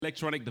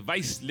Electronic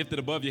device lifted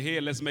above your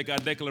head. Let's make our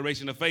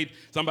declaration of faith.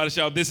 Somebody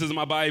shout, "This is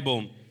my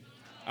Bible.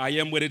 I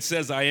am what it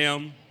says I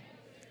am.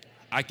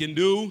 I can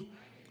do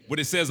what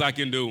it says I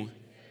can do.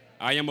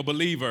 I am a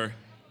believer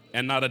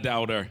and not a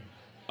doubter,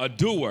 a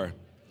doer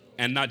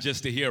and not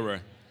just a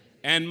hearer.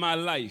 And my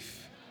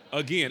life,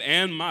 again,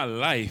 and my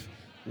life,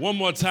 one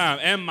more time,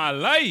 and my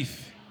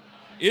life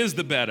is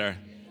the better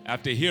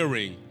after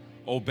hearing,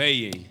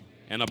 obeying,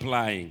 and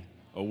applying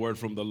a word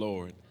from the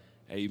Lord."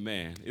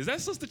 Amen. Is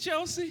that Sister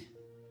Chelsea?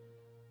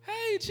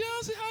 Hey,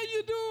 Chelsea, how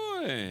you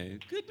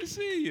doing? Good to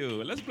see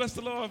you. Let's bless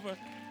the Lord for,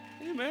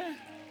 amen.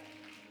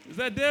 Is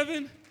that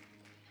Devin?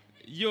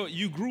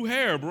 You grew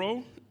hair,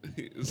 bro.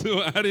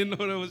 So I didn't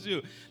know that was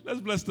you. Let's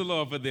bless the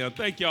Lord for them.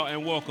 Thank y'all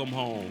and welcome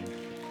home.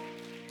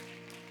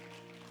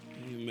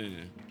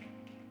 Amen.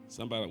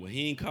 Somebody, well,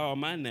 he ain't called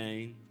my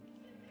name.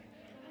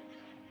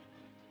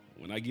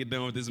 When I get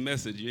done with this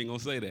message, you ain't going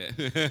to say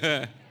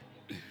that.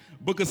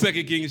 Book of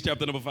 2 Kings,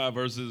 chapter number 5,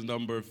 verses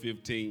number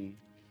 15.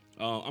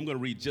 I'm going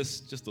to read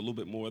just a little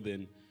bit more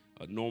than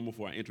normal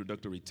for our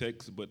introductory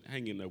text, but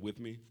hang in there with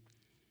me.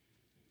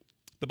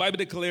 The Bible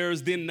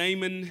declares, "Then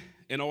Naaman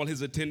and all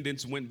his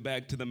attendants went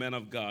back to the man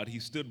of God. He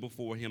stood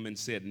before him and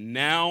said,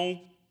 'Now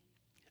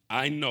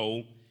I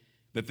know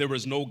that there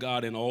is no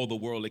God in all the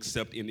world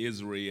except in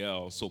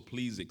Israel, so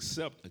please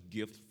accept a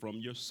gift from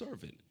your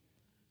servant.'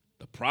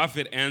 The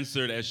prophet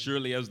answered, 'As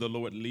surely as the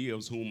Lord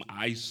lives, whom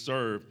I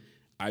serve,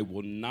 I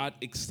will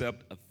not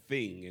accept a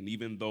thing.' And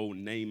even though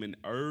Naaman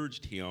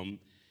urged him,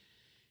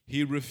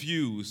 he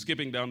refused."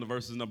 Skipping down to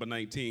verses number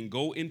 19.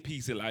 "Go in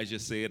peace," Elijah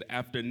said,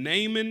 after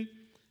Naaman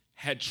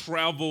had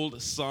traveled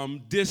some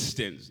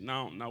distance.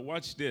 Now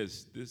watch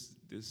this.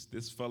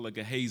 This fella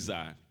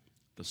Gehazi,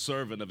 the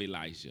servant of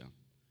Elijah.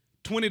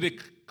 20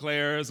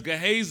 declares,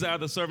 "Gehazi,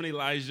 the servant of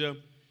Elijah,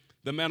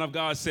 the man of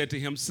God, said to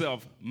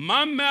himself,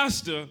 'My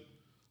master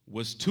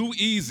was too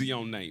easy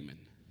on Naaman,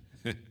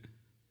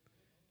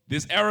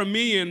 this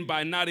Aramean,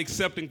 by not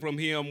accepting from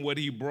him what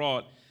he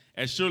brought.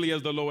 As surely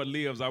as the Lord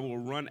lives, I will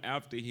run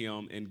after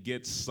him and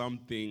get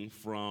something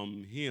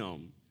from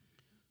him.'"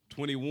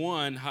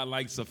 21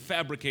 highlights a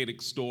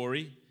fabricated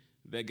story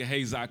that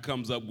Gehazi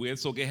comes up with.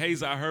 "So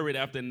Gehazi hurried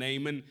after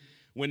Naaman.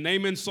 When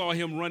Naaman saw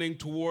him running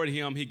toward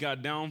him, he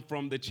got down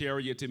from the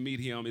chariot to meet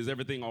him. 'Is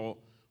everything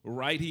all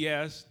right?' he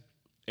asked.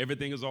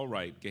 'Everything is all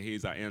right,'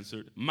 Gehazi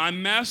answered. 'My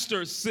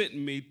master sent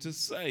me to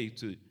say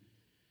to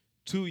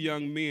two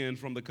young men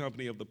from the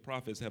company of the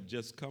prophets have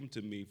just come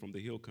to me from the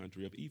hill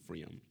country of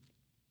Ephraim.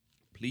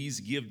 Please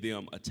give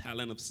them a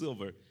talent of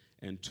silver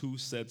and 2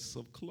 sets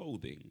of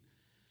clothing.'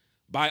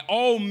 'By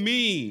all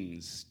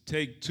means,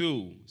 take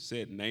 2,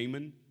 said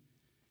Naaman.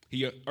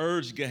 He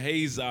urged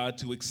Gehazi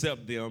to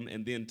accept them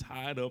and then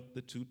tied up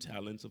the 2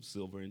 talents of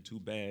silver in 2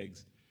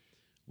 bags.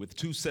 With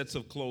 2 sets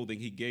of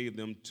clothing, he gave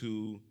them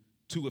to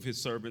 2 of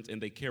his servants,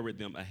 and they carried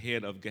them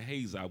ahead of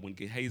Gehazi. When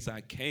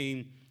Gehazi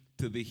came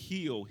to the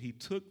hill, he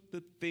took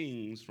the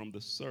things from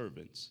the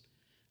servants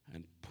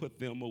and put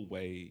them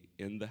away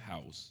in the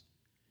house.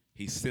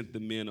 He sent the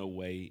men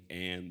away,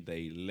 and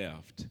they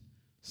left."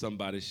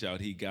 Somebody shout,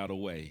 "He got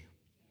away."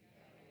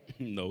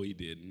 No, he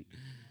didn't.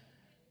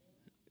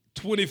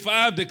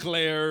 25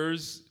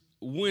 declares,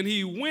 "When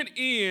he went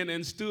in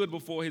and stood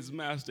before his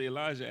master,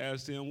 Elijah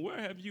asked him, 'Where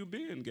have you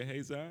been,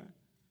 Gehazi?'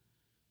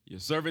 'Your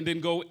servant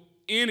didn't go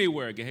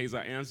anywhere,' Gehazi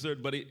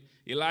answered. But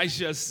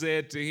Elisha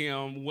said to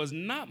him, 'Was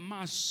not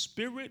my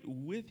spirit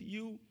with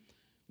you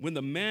when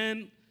the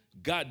man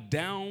got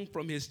down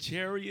from his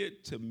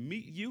chariot to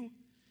meet you?'"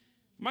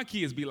 My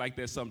kids be like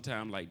that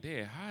sometimes, like,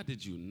 "Dad, how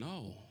did you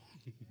know?"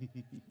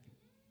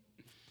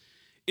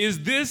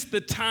 "Is this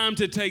the time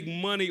to take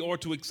money or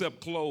to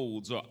accept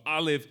clothes or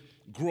olive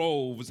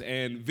groves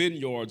and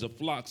vineyards or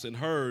flocks and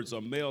herds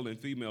or male and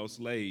female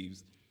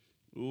slaves?"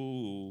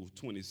 Ooh,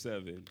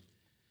 27.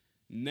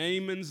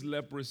 "Naaman's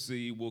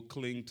leprosy will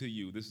cling to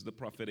you." This is the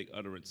prophetic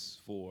utterance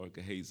for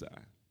Gehazi.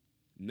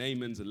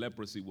 "Naaman's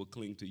leprosy will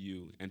cling to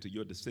you and to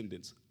your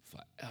descendants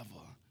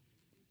forever."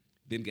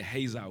 Then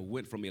Gehazi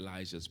went from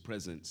Elijah's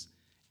presence,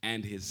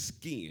 and his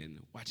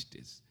skin, watch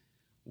this,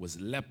 was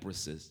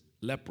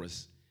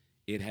leprous.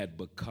 It had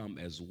become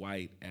as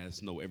white as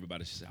snow.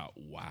 Everybody shout,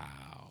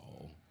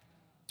 "Wow."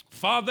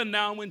 Father,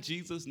 now in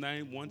Jesus'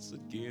 name, once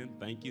again,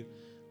 thank you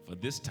for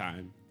this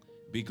time.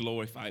 Be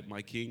glorified,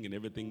 my King, in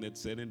everything that's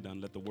said and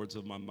done. Let the words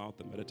of my mouth,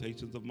 the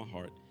meditations of my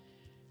heart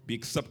be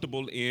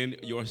acceptable in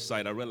your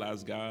sight. I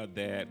realize, God,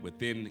 that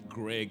within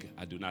Greg,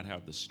 I do not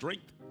have the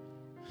strength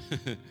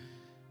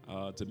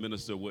to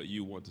minister what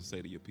you want to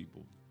say to your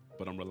people.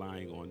 But I'm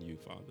relying on you,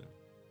 Father.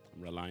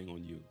 I'm relying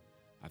on you.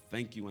 I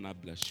thank you and I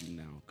bless you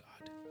now, God.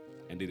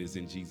 And it is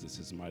in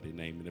Jesus' mighty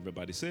name. And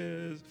everybody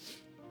says.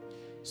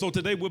 So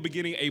today we're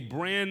beginning a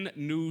brand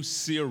new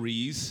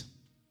series.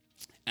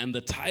 And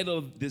the title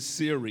of this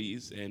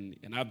series, and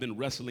I've been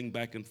wrestling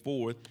back and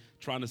forth,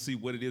 trying to see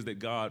what it is that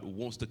God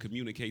wants to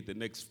communicate the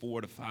next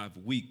 4 to 5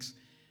 weeks.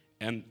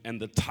 And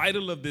the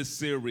title of this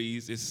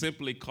series is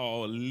simply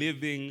called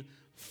 "Living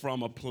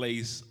from a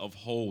Place of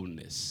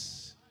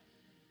Wholeness."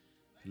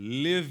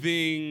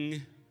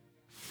 Living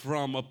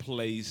from a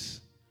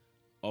place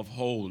of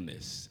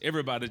wholeness.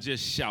 Everybody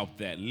just shout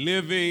that.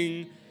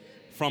 Living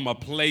from a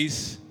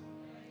place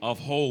of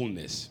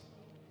wholeness.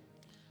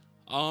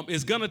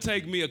 It's going to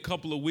take me a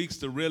couple of weeks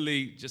to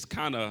really just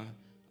kind of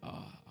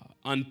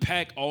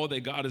unpack all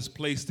that God has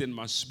placed in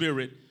my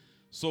spirit.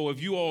 So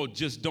if you all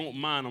just don't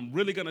mind, I'm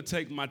really going to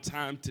take my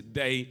time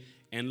today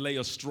and lay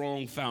a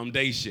strong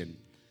foundation.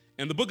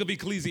 In the book of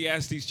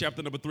Ecclesiastes,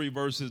 chapter number 3,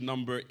 verses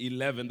number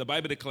 11, the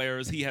Bible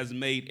declares he has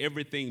made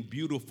everything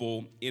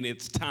beautiful in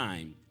its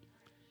time.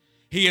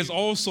 He has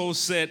also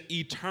set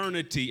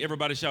eternity.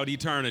 Everybody shout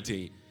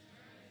eternity.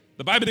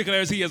 The Bible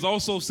declares he has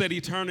also set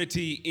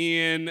eternity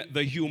in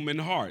the human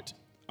heart.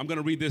 I'm going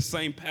to read this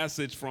same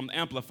passage from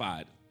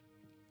Amplified.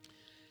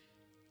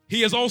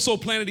 He has also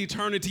planted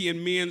eternity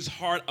in men's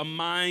heart, a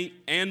mind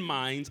and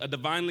minds, a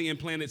divinely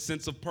implanted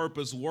sense of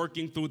purpose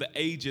working through the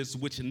ages,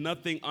 which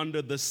nothing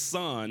under the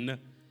sun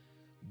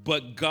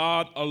but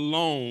God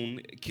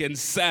alone can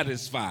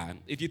satisfy.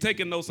 If you're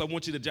taking notes, I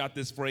want you to jot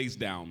this phrase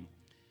down.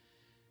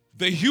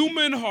 The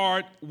human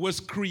heart was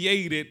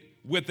created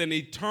with an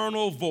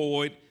eternal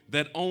void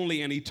that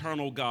only an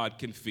eternal God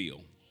can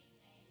fill.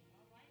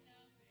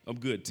 I'm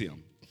good,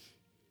 Tim.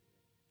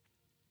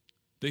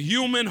 The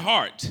human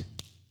heart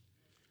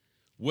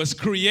was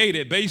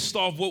created based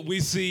off what we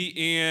see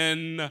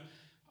in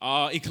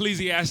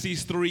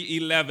Ecclesiastes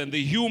 3:11.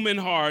 The human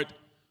heart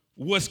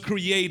was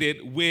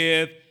created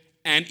with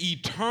an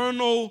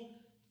eternal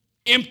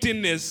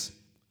emptiness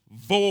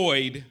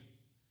void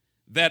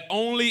that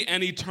only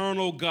an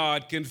eternal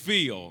God can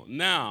fill.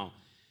 Now,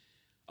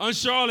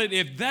 Charlotte,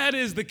 if that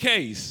is the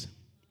case,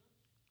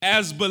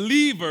 as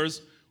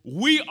believers,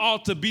 we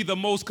ought to be the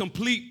most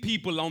complete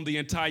people on the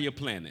entire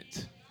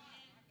planet.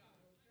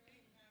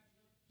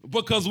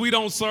 Because we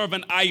don't serve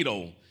an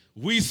idol.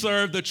 We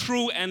serve the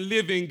true and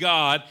living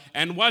God.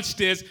 And watch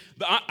this.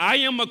 I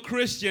am a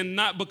Christian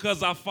not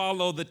because I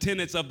follow the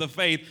tenets of the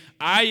faith.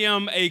 I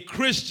am a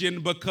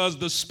Christian because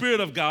the Spirit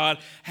of God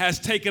has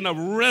taken a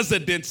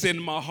residence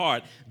in my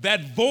heart.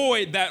 That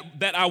void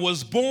that I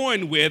was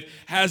born with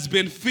has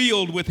been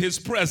filled with His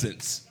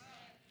presence.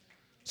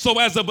 So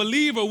as a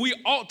believer, we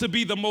ought to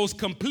be the most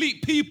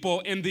complete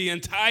people in the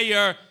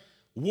entire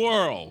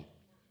world.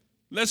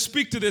 Let's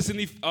speak to this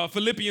in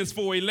Philippians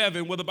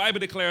 4:11, where the Bible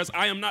declares,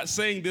 I am not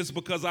saying this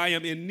because I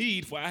am in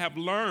need, for I have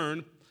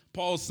learned,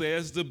 Paul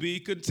says, to be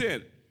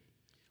content.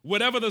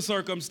 Whatever the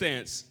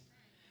circumstance,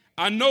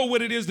 I know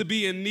what it is to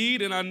be in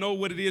need, and I know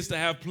what it is to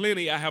have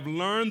plenty. I have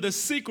learned the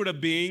secret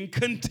of being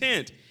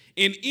content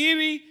in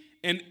any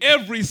and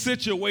every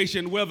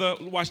situation, whether,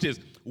 watch this,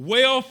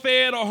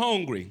 well-fed or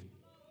hungry,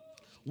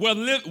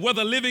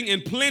 whether living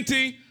in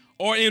plenty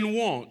or in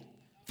want.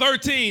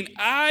 13,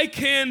 I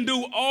can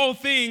do all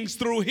things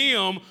through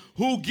him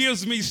who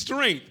gives me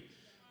strength.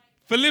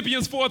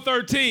 Philippians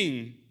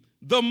 4:13,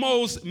 the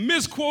most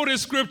misquoted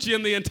scripture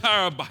in the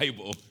entire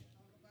Bible.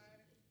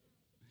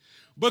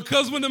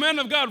 Because when the man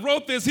of God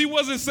wrote this, he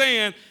wasn't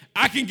saying,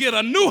 I can get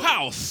a new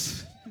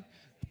house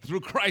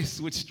through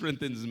Christ, which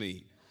strengthens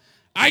me.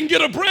 I can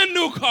get a brand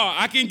new car.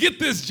 I can get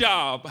this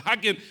job. I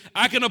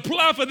can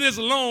apply for this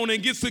loan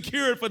and get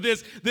secured for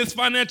this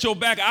financial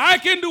back. I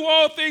can do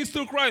all things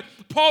through Christ.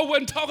 Paul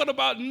wasn't talking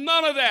about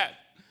none of that.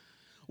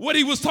 What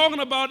he was talking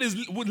about is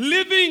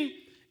living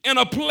in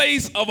a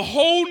place of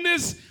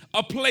wholeness,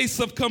 a place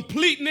of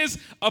completeness,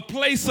 a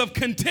place of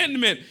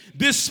contentment.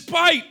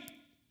 Despite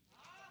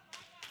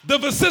the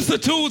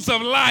vicissitudes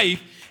of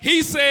life,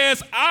 he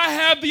says, I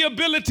have the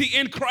ability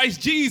in Christ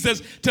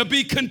Jesus to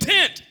be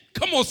content.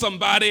 Come on,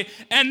 somebody,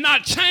 and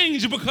not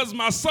change because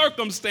my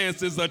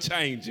circumstances are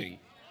changing.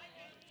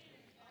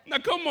 Now,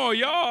 come on,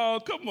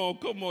 y'all. Come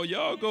on,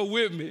 y'all. Go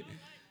with me.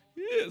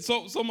 Yeah,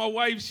 so my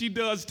wife, she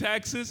does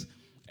taxes,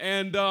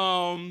 and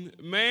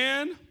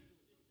man,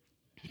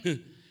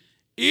 it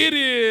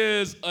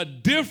is a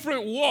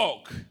different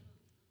walk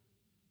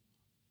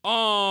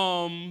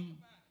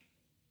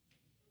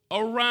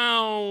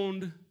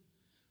around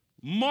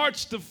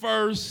March the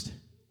 1st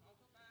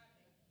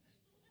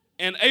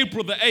and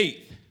April the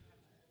 8th.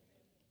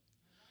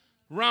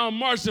 Around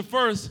March the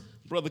 1st,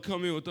 brother,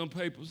 come in with them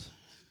papers.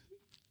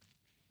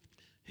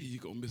 Here you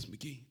go, Miss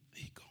McGee.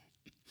 There you go.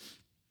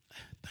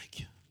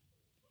 Thank you.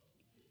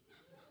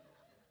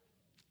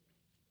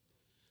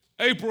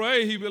 April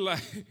 8th, he be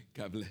like,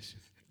 God bless you.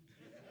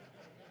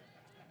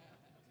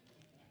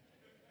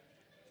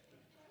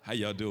 How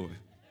y'all doing?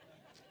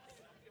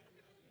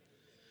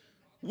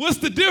 What's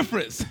the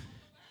difference?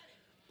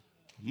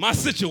 My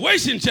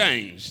situation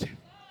changed.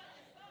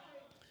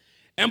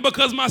 And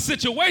because my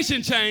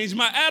situation changed,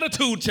 my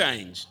attitude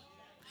changed.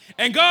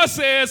 And God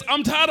says,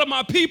 I'm tired of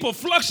my people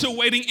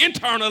fluctuating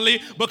internally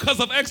because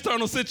of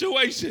external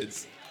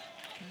situations.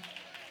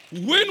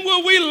 When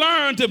will we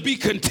learn to be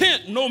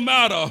content no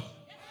matter?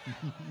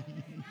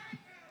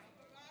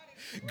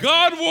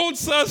 God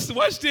wants us,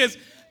 watch this,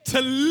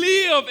 to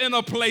live in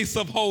a place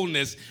of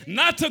wholeness,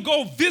 not to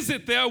go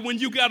visit there when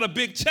you got a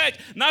big check,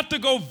 not to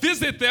go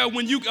visit there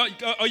when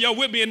y'all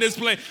with me in this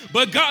place.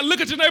 But God,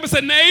 look at your neighbor and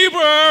say,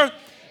 neighbor,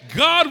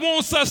 God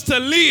wants us to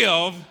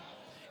live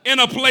in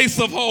a place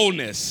of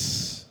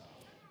wholeness.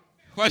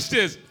 Watch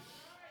this.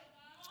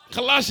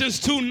 Colossians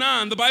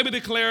 2:9, the Bible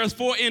declares,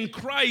 for in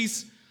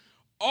Christ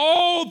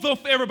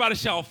everybody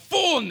shout,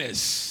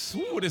 fullness.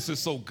 Ooh, this is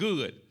so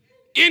good.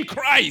 In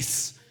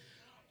Christ,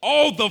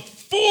 all the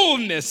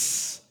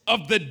fullness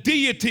of the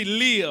deity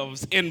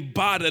lives in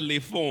bodily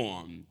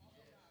form.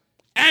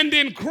 And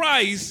in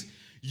Christ,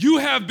 you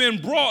have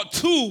been brought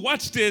to,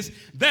 watch this,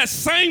 that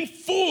same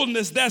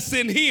fullness that's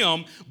in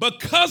him.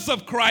 Because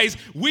of Christ,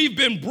 we've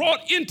been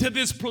brought into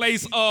this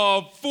place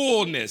of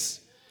fullness.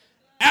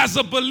 As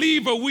a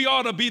believer, we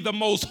ought to be the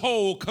most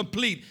whole,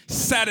 complete,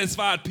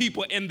 satisfied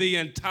people in the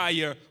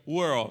entire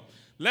world.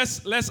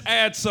 Let's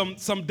add some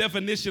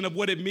definition of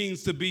what it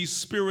means to be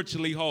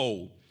spiritually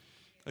whole.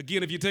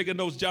 Again, if you're taking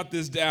notes, jot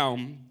this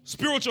down.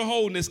 Spiritual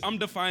wholeness, I'm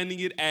defining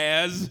it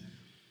as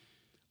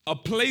a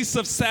place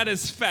of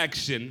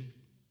satisfaction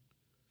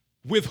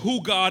with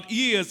who God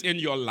is in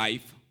your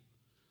life,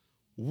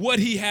 what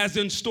he has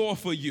in store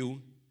for you,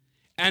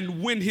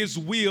 and when his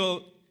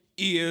will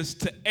is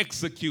to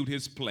execute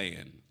his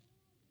plan.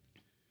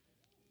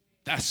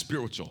 That's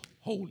spiritual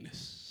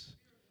wholeness.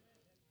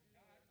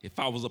 If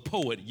I was a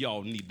poet,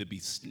 y'all need to be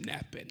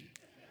snapping.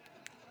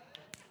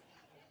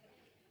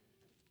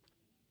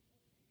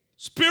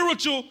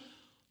 Spiritual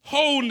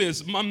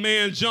wholeness, my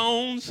man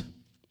Jones,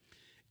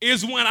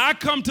 is when I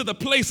come to the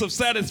place of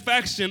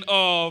satisfaction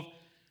of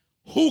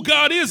who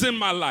God is in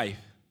my life.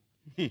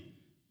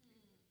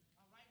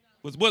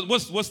 What's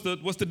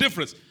the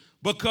difference?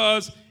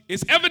 Because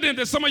it's evident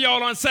that some of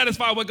y'all aren't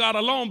satisfied with God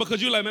alone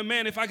because you're like,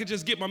 man, if I could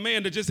just get my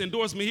man to just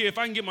endorse me here, if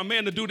I can get my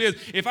man to do this,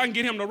 if I can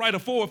get him to write a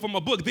foreword for my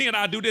book, then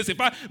I'll do this.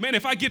 If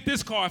I get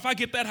this car, if I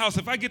get that house,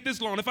 if I get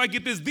this loan, if I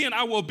get this, then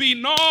I will be.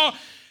 No,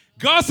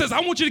 God says, I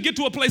want you to get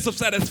to a place of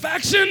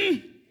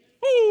satisfaction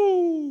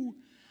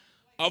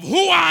of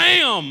who I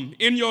am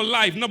in your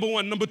life, number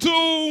one. Number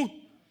two,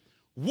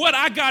 what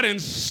I got in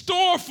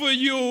store for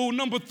you.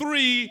 Number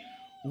three,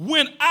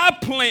 when I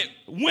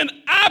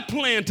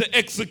plan to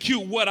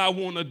execute what I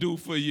want to do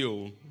for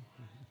you.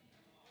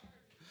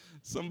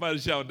 Somebody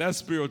shout, that's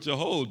spiritual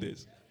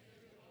wholeness.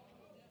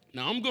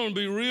 Now, I'm going to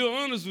be real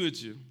honest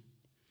with you.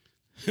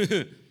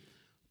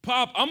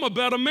 Pop, I'm a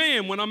better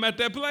man when I'm at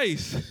that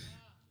place.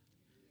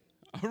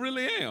 I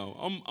really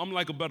am. I'm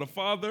like a better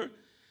father.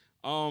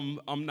 I'm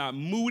not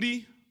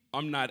moody.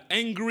 I'm not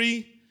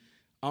angry.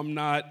 I'm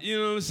not,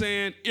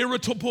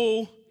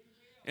 irritable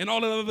and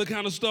all that other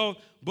kind of stuff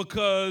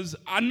because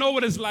I know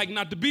what it's like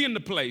not to be in the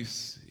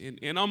place.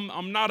 And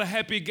I'm not a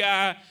happy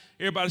guy.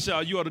 Everybody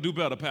shout, you ought to do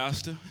better,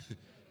 Pastor.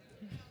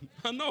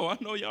 I know,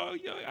 y'all,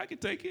 I can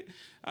take it.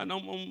 I know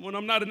when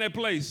I'm not in that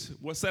place,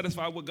 we're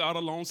satisfied with God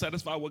alone,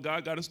 satisfied with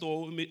God got in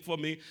store for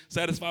me,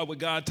 satisfied with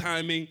God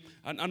timing.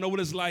 I know what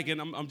it's like,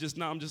 and I'm just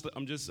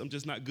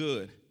not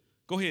good.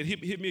 Go ahead,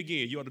 hit me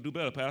again. You ought to do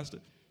better, Pastor.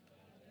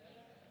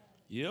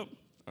 Yep,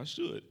 I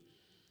should.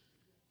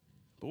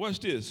 But watch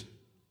this.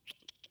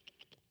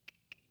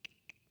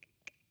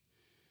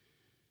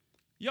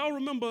 Y'all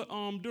remember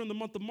during the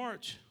month of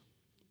March,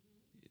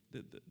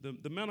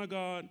 the man of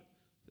God,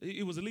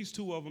 it was at least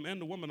two of them,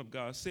 and the woman of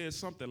God said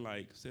something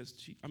like,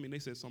 they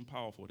said something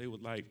powerful. They were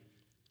like,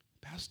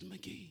 Pastor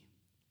McGee,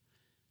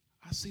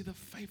 I see the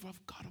favor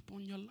of God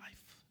upon your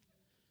life.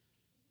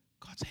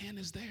 God's hand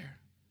is there.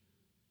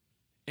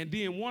 And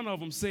then one of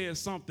them said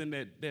something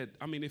that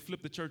they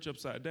flipped the church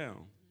upside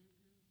down.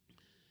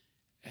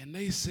 And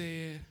they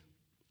said,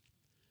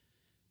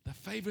 the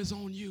favor's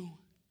on you,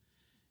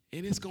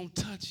 and it's going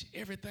to touch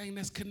everything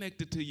that's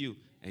connected to you.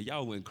 And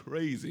y'all went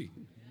crazy.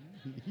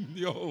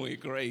 Y'all went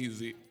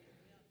crazy.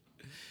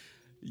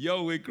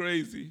 Y'all went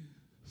crazy.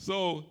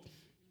 So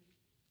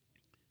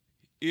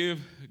if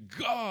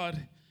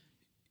God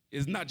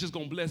is not just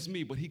going to bless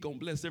me, but he going to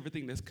bless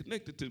everything that's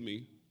connected to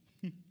me,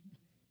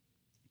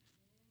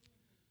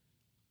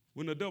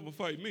 when the devil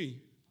fight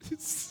me,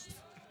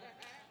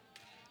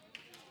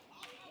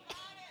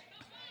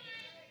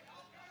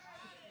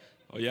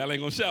 oh, y'all ain't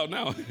going to shout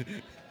now.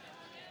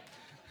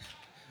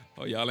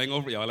 Oh, y'all ain't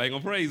gonna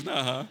praise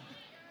now, huh?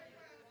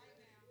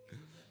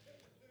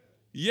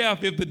 Yeah,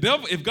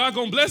 if God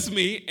gonna bless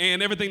me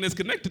and everything that's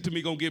connected to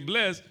me gonna get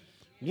blessed,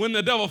 when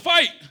the devil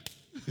fight,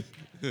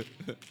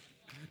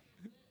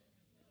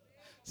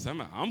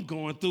 somehow I'm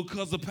going through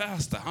because of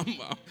Pastor.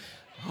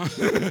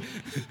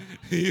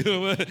 You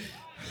know what?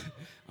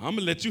 I'm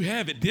gonna let you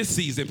have it this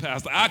season,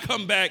 Pastor. I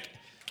come back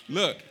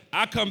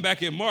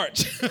in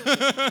March.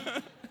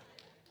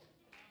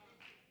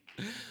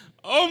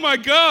 Oh my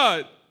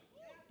God.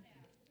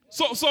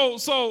 So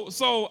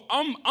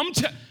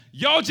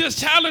y'all just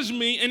challenged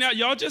me, and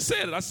y'all just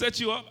said it. I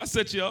set you up,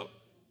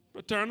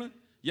 Turner.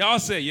 Y'all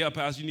said, yeah,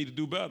 Pastor, you need to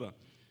do better.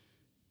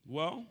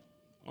 Well,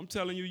 I'm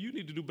telling you, you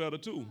need to do better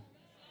too.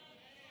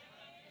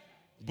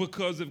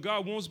 Because if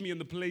God wants me in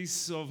the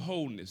place of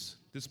wholeness,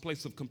 this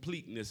place of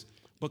completeness,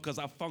 because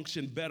I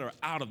function better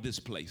out of this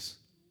place.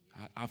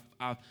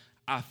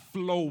 I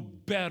flow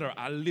better,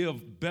 I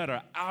live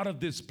better out of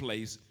this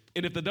place.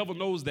 And if the devil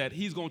knows that,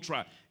 he's going to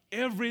try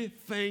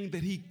everything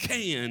that he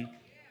can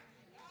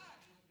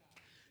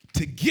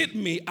to get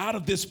me out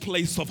of this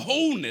place of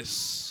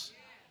wholeness.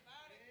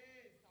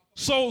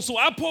 So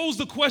I posed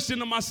the question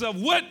to myself,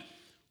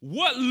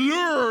 what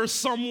lures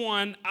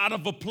someone out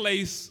of a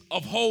place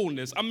of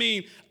wholeness? I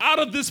mean, out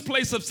of this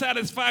place of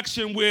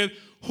satisfaction with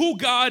who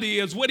God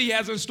is, what he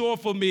has in store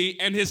for me,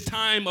 and his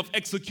time of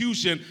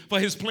execution for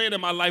his plan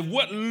in my life.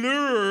 What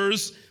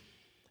lures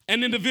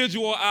an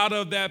individual out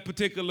of that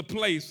particular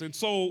place? And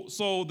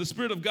so the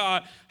Spirit of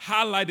God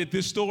highlighted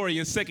this story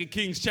in 2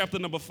 Kings chapter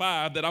number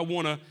 5 that I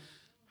want to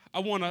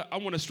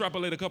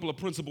extrapolate a couple of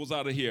principles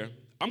out of here.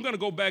 I'm going to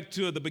go back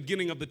to the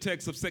beginning of the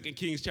text of 2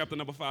 Kings chapter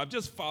number 5.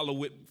 Just follow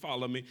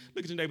me.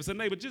 Look at your neighbor and say,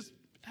 neighbor, just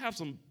have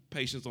some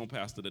patience on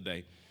Pastor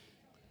today.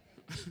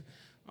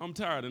 I'm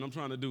tired and I'm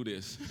trying to do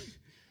this.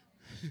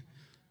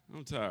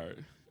 I'm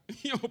tired.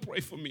 Y'all pray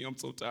for me. I'm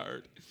so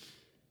tired.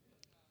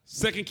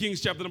 2 Kings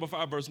chapter number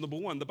 5, verse number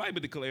 1. The Bible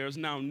declares,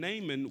 now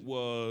Naaman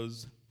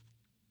was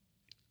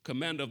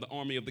commander of the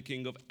army of the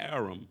king of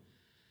Aram.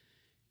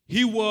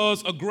 He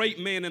was a great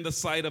man in the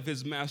sight of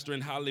his master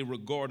and highly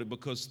regarded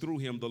because through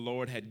him the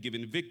Lord had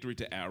given victory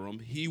to Aram.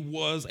 He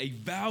was a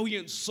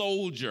valiant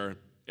soldier.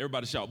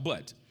 Everybody shout,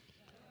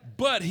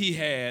 but he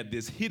had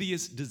this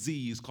hideous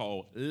disease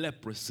called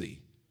leprosy.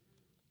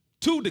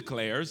 2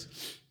 declares,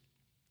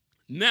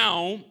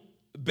 now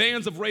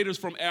bands of raiders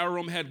from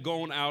Aram had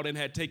gone out and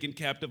had taken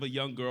captive a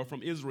young girl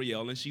from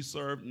Israel, and she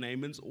served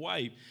Naaman's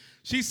wife.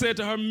 She said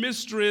to her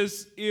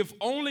mistress, if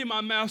only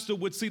my master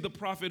would see the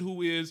prophet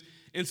who is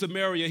in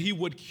Samaria, he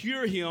would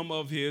cure him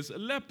of his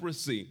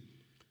leprosy.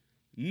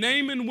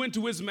 Naaman went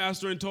to his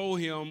master and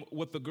told him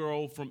what the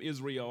girl from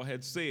Israel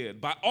had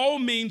said. By all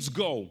means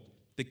go,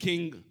 the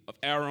king of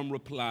Aram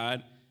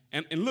replied.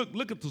 And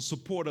look at the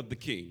support of the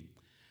king.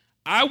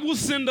 I will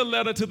send a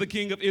letter to the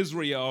king of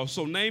Israel.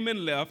 So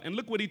Naaman left, and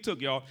look what he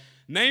took, y'all.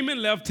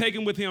 Naaman left,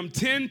 taking with him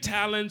 10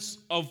 talents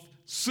of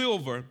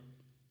silver,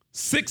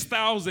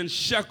 6,000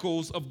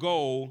 shekels of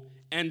gold,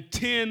 and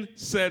 10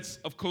 sets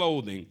of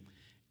clothing.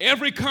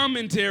 Every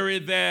commentary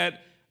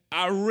that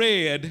I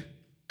read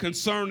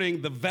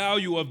concerning the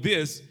value of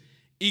this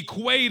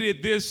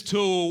equated this to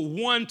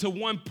 $1 to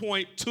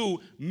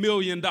 $1.2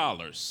 million.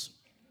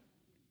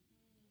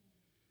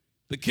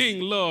 The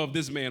king loved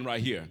this man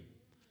right here.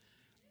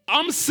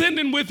 I'm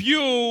sending with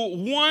you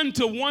 $1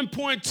 to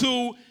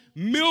 $1.2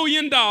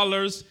 million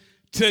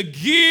to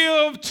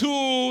give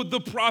to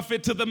the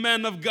prophet, to the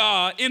man of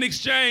God, in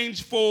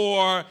exchange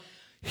for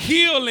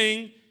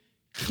healing,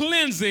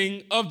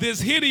 cleansing of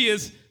this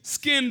hideous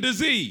skin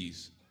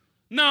disease.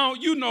 Now,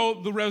 you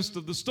know the rest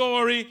of the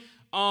story.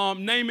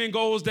 Naaman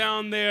goes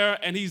down there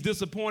and he's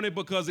disappointed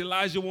because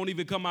Elijah won't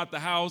even come out the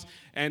house.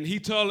 And he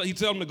tell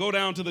him to go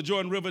down to the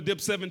Jordan River, dip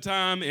 7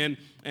 times.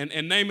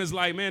 And Naaman's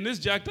like, man, this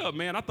jacked up,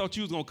 man. I thought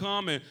you was going to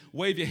come and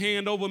wave your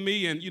hand over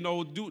me and,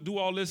 do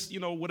all this,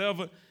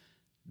 whatever.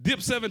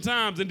 Dip 7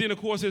 times. And then, of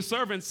course, his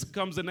servants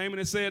comes to Naaman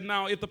and said,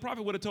 now, if the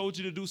prophet would have told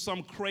you to do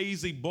some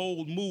crazy,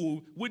 bold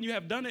move, wouldn't you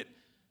have done it?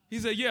 He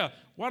said, yeah,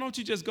 why don't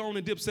you just go on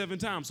and dip 7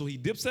 times? So he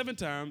dipped 7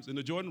 times in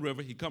the Jordan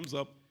River. He comes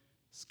up,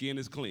 skin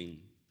is clean.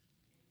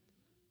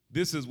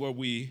 This is where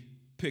we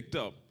picked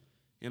up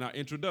in our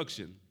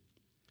introduction.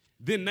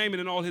 Then Naaman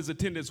and all his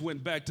attendants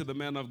went back to the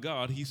man of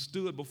God. He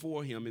stood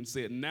before him and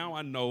said, now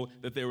I know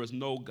that there is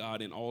no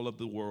God in all of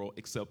the world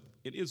except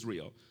in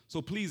Israel.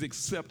 So please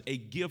accept a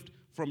gift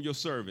from your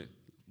servant.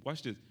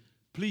 Watch this.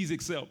 Please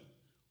accept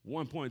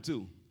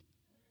 1.2.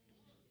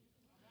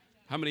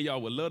 How many of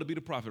y'all would love to be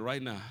the prophet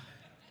right now?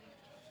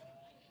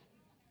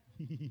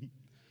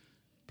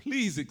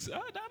 Please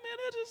accept.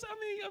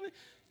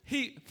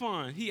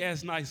 He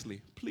asked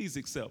nicely, please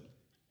accept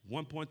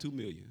 1.2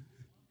 million.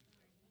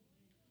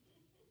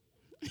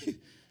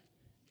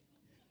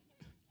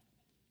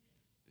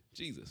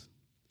 Jesus.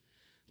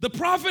 The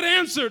prophet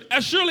answered,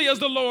 as surely as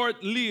the Lord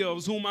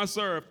lives, whom I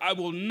serve, I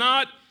will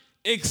not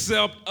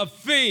accept a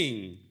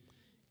thing.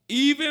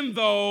 Even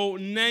though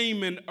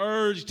Naaman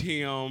urged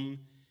him,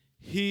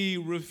 he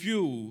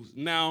refused.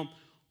 Now,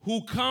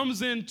 who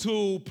comes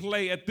into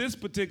play at this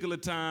particular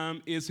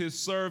time is his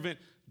servant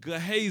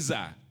Gehazi.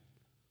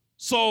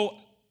 So,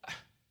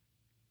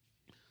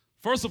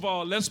 first of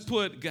all, let's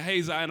put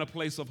Gehazi in a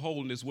place of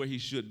wholeness where he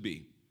should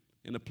be,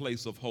 in a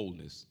place of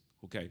wholeness,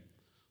 okay?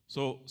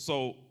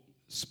 So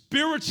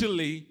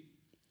spiritually,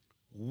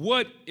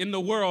 what in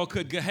the world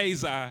could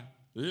Gehazi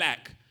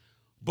lack?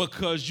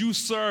 Because you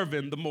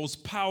serving the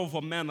most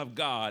powerful man of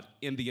God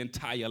in the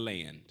entire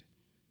land,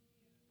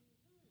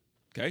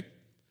 okay?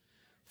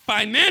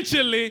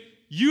 Financially,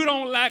 you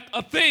don't lack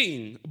a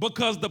thing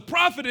because the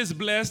prophet is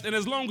blessed, and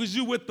as long as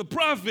you with the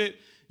prophet,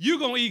 you're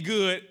going to eat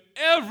good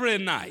every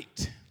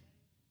night.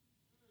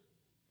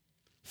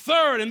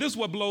 Third, and this is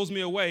what blows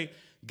me away,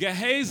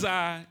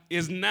 Gehazi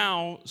is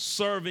now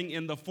serving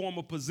in the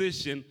former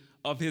position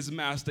of his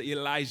master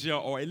Elijah,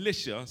 or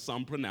Elisha,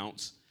 some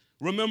pronounce.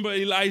 Remember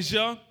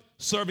Elijah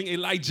serving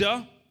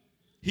Elijah?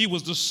 He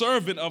was the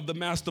servant of the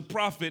master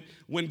prophet.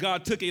 When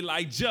God took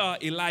Elijah,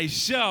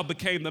 Elisha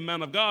became the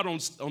man of God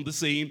on the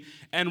scene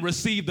and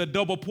received the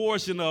double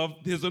portion of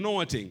his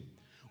anointing.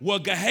 Well,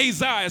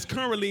 Gehazi is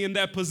currently in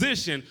that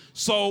position.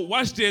 So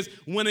watch this.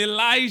 When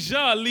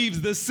Elijah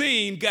leaves the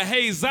scene,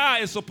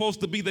 Gehazi is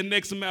supposed to be the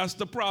next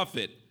master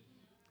prophet.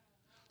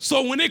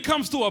 So when it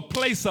comes to a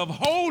place of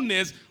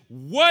wholeness,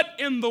 what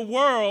in the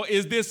world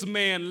is this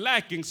man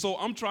lacking? So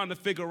I'm trying to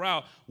figure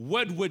out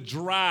what would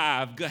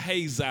drive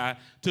Gehazi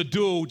to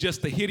do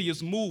just a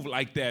hideous move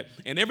like that.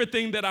 And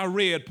everything that I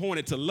read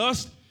pointed to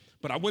lust,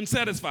 but I wasn't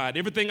satisfied.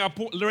 Everything I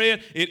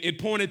read, it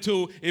pointed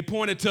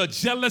to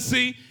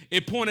jealousy.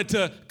 It pointed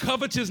to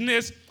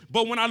covetousness.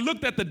 But when I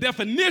looked at the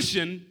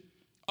definition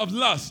of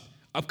lust,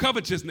 of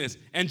covetousness,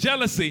 and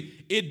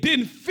jealousy, it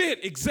didn't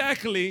fit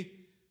exactly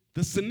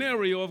the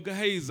scenario of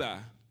Gehazi.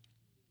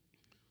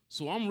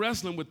 So I'm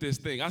wrestling with this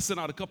thing. I sent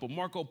out a couple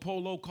Marco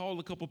Polo, called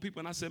a couple people,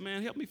 and I said,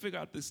 man, help me figure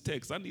out this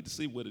text. I need to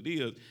see what it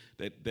is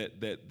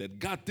that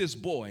got this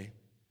boy,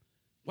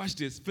 watch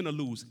this, finna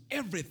lose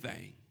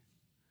everything.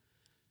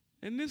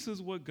 And this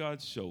is what God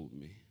showed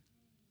me.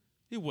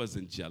 It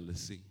wasn't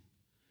jealousy.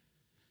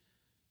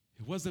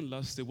 It wasn't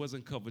lust. It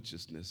wasn't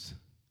covetousness.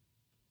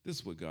 This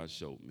is what God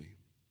showed me.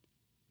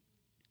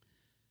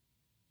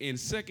 In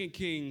 2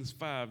 Kings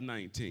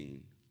 5:19,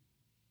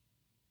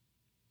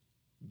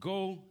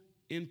 go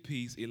in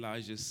peace,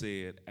 Elijah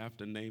said,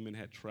 after Naaman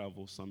had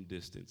traveled some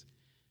distance.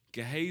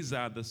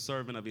 Gehazi, the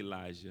servant of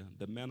Elijah,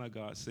 the man of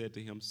God, said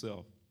to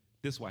himself,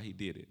 this is why he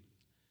did it.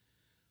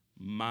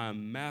 My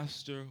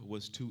master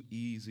was too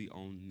easy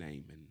on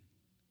Naaman,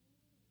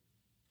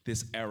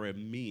 this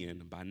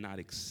Aramean, by not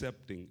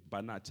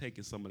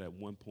taking some of that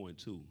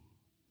 1.2.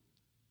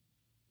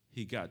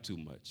 He got too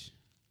much.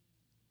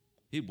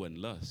 It wasn't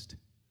lust.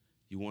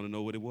 You want to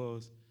know what it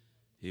was?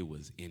 It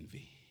was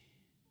envy.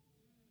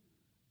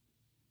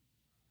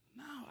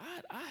 Now,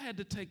 I had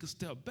to take a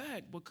step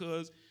back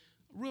because,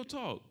 real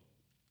talk,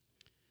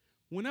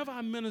 whenever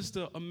I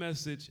minister a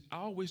message, I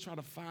always try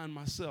to find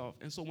myself.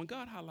 And so when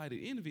God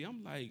highlighted envy,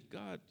 I'm like,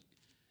 God,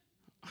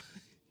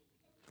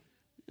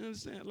 you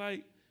understand?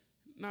 Like,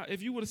 now,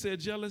 if you would have said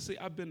jealousy,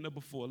 I've been there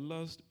before.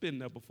 Lust, been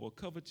there before.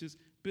 Covetous,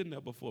 been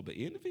there before. But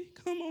envy?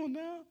 Come on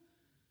now.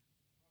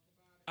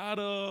 Out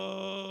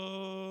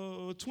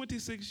of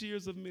 26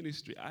 years of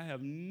ministry, I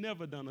have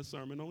never done a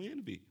sermon on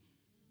envy.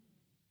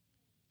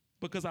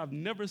 Because I've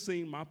never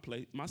seen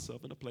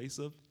myself in a place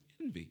of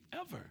envy,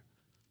 ever.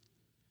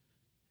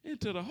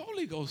 Until the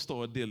Holy Ghost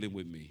started dealing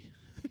with me.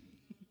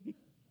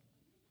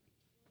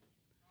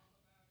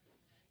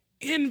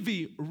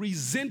 Envy,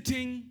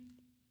 resenting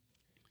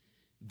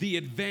the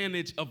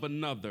advantage of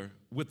another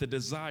with the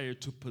desire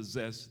to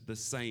possess the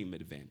same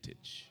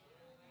advantage.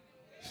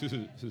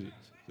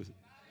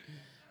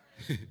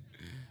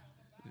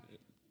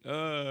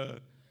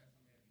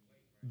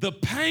 The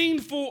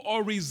painful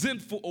or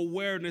resentful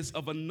awareness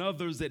of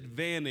another's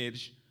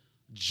advantage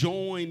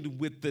joined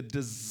with the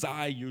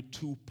desire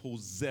to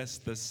possess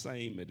the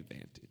same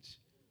advantage.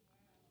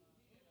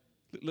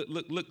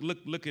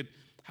 Look at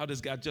how this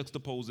guy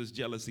juxtaposes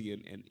jealousy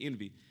and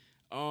envy.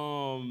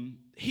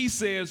 He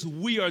says,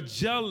 we are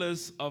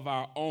jealous of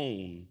our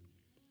own.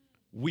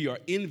 We are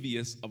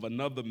envious of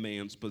another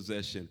man's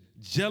possession.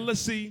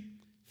 Jealousy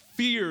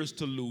fears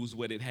to lose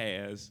what it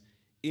has.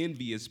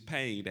 Envy is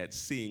pain at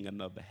seeing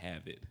another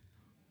have it.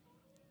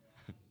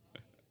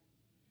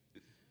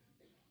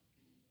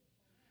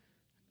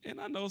 And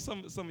I know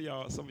some of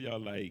y'all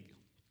like,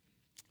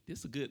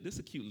 this is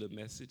a cute little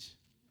message.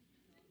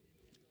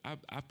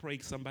 I pray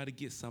somebody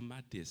gets something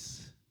out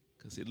this,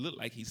 because it looked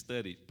like he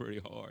studied pretty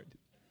hard.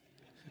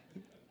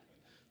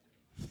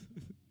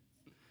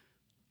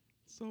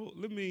 So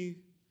let me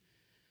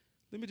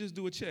just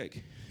do a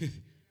check.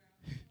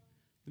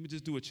 Let me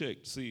just do a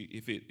check to see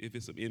if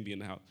it's some envy in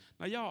the house.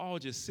 Now, y'all all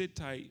just sit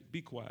tight,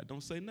 be quiet,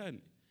 don't say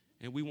nothing,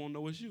 and we won't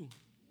know it's you.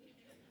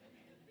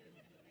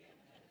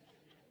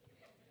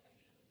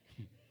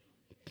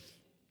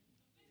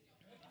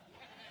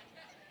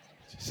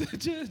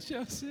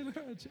 Jeff, sit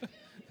down, Jeff.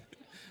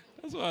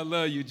 That's why I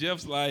love you.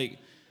 Jeff's like,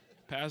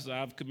 Pastor,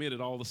 I've committed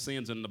all the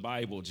sins in the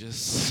Bible.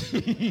 Just.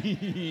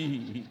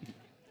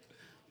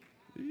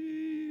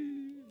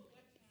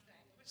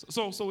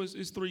 So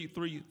it's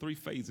three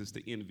phases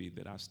to envy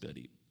that I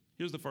studied.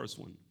 Here's the first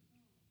one.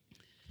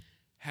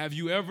 Have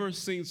you ever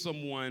seen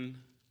someone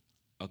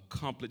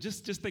accomplish?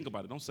 Just think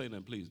about it. Don't say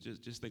nothing, please.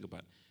 Just think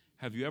about it.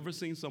 Have you ever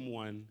seen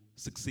someone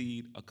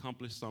succeed,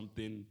 accomplish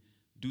something,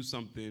 do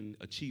something,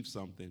 achieve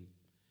something,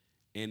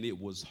 and it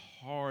was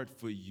hard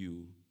for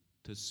you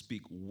to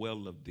speak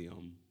well of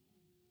them,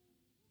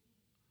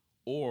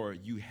 or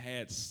you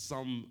had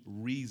some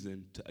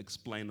reason to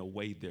explain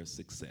away their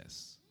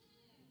success?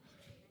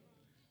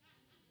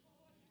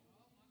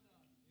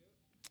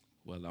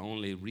 Well, the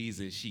only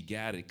reason she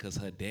got it because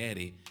her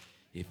daddy.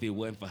 If it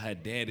wasn't for her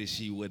daddy,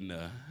 she wouldn't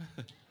have.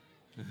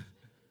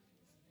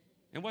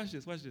 And watch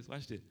this.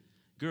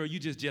 Girl, you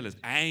just jealous.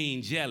 I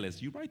ain't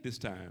jealous. You're right this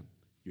time.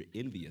 You're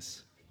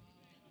envious.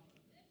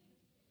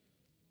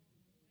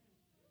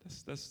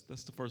 That's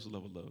the first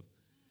level of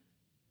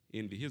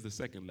envy. Here's the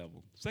second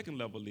level. Second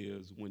level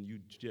is when you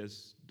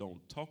just don't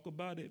talk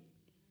about it,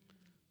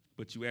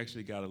 but you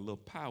actually got a little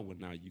power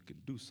now. You can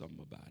do something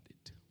about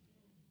it.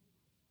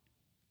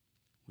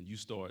 when you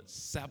start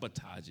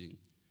sabotaging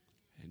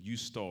and you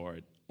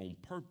start on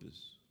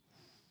purpose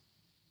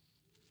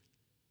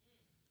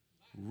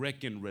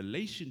wrecking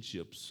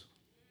relationships,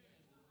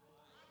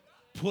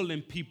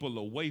 pulling people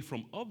away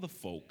from other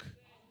folk,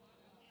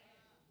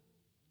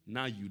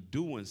 now you're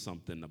doing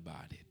something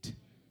about it.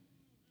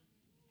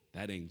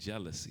 That ain't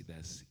jealousy,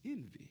 that's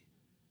envy.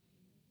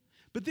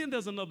 But then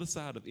there's another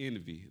side of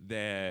envy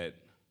that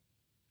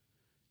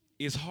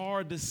is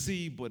hard to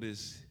see, but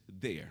is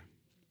there.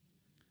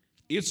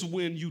 It's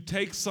when you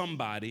take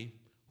somebody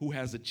who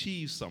has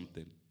achieved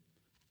something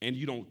and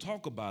you don't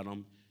talk about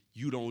them,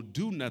 you don't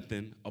do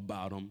nothing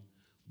about them,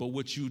 but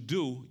what you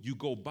do, you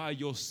go by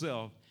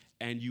yourself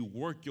and you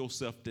work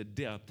yourself to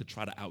death to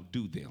try to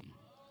outdo them.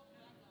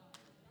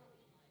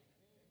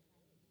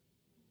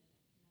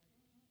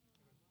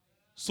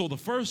 So the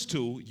first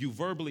two, you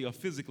verbally or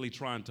physically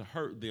trying to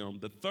hurt them.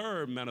 The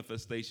third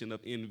manifestation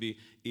of envy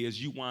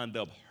is you wind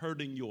up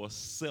hurting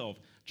yourself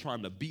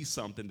trying to be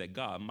something that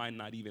God might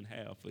not even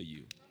have for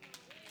you.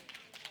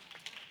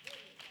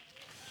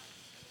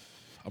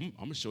 I'm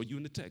going to show you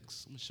in the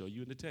text.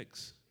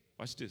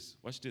 Watch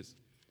this.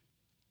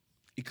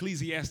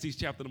 Ecclesiastes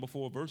chapter number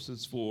 4,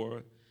 verses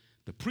 4.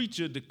 The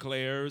preacher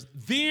declares,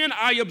 "Then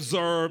I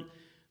observed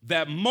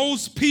that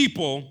most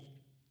people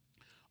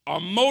are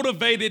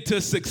motivated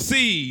to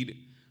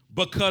succeed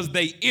because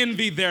they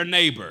envy their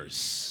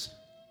neighbors.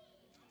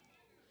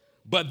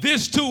 But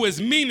this too is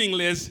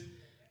meaningless,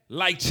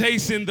 like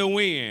chasing the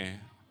wind."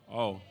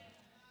 Oh,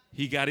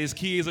 he got his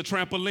kids a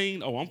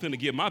trampoline. Oh, I'm finna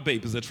get my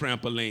babies a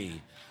trampoline.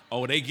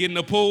 Oh, they getting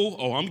a pool.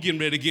 Oh, I'm getting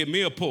ready to get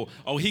me a pool.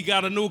 Oh, he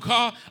got a new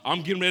car.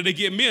 I'm getting ready to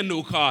get me a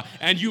new car.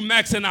 And you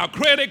maxing out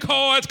credit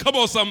cards. Come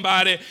on,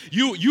 somebody.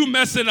 You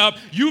messing up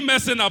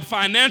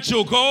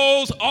financial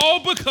goals, all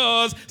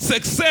because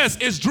success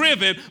is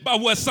driven by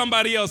what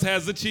somebody else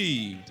has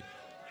achieved.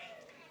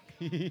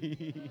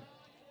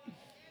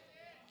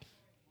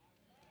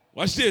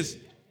 Watch this.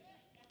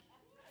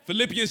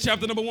 Philippians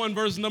chapter number 1,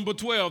 verse number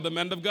 12, the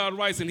man of God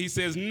writes, and he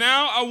says,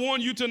 "Now I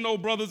want you to know,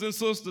 brothers and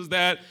sisters,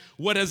 that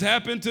what has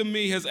happened to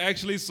me has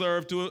actually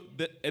served to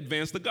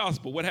advance the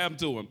gospel." What happened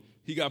to him?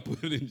 He got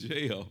put in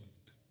jail.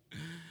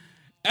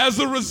 "As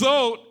a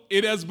result,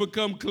 it has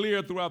become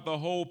clear throughout the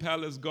whole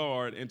palace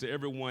guard and to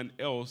everyone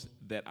else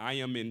that I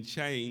am in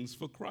chains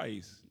for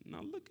Christ."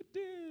 Now look at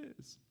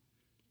this.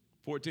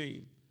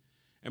 14.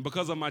 "And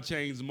because of my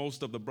chains,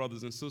 most of the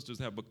brothers and sisters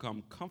have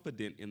become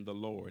confident in the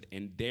Lord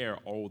and dare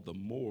all the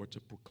more to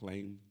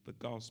proclaim the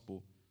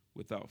gospel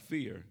without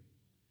fear.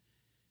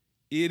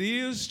 It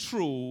is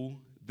true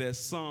that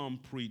some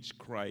preach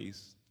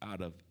Christ out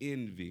of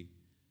envy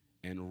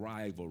and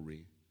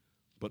rivalry,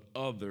 but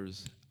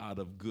others out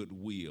of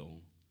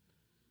goodwill."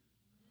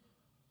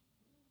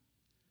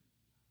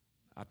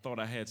 I thought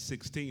I had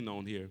 16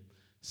 on here.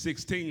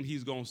 16,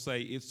 he's going to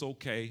say, it's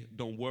okay,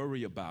 don't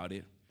worry about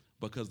it,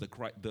 because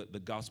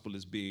the gospel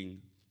is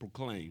being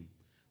proclaimed.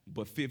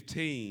 But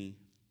 15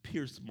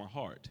 pierced my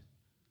heart,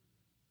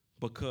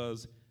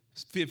 because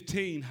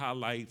 15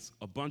 highlights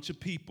a bunch of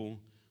people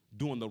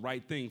doing the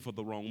right thing for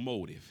the wrong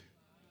motive.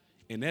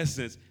 In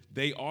essence,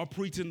 they are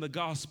preaching the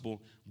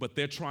gospel, but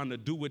they're trying to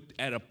do it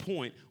at a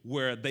point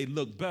where they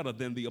look better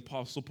than the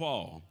Apostle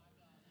Paul.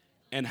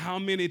 And how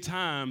many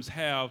times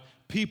have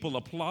people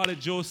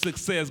applauded your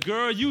success?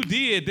 Girl, you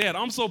did that.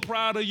 I'm so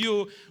proud of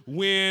you.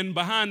 When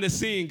behind the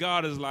scene,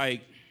 God is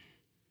like,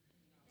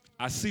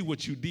 I see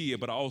what you did,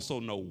 but I also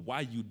know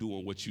why you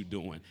doing what you're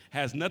doing.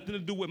 Has nothing to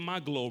do with my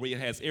glory. It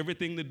has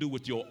everything to do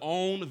with your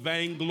own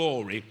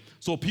vainglory,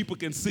 so people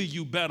can see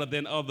you better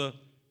than other.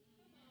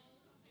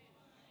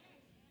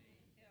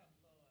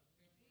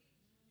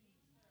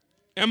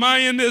 Am I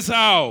in this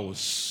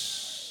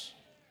house?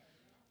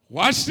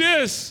 Watch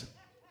this.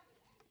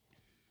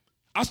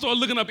 I started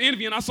looking up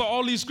envy, and I saw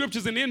all these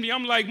scriptures in envy.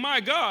 I'm like, my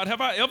God, have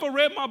I ever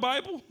read my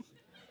Bible?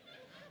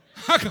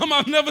 How come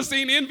I've never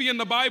seen envy in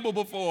the Bible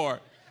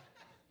before?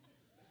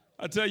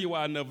 I tell you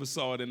why I never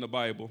saw it in the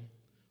Bible.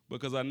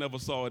 Because I never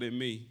saw it in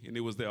me, and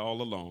it was there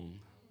all along.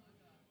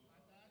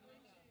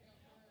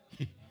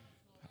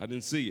 I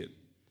didn't see it.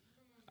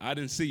 I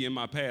didn't see in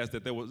my past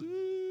that there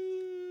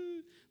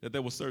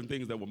were certain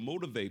things that were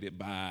motivated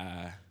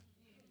by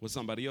what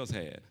somebody else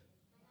had.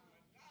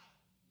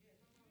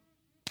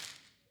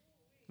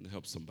 To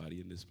help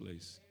somebody in this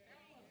place.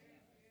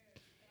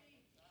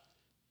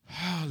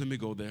 Let me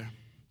go there.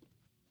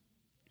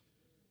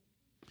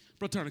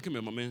 Brother Turner, come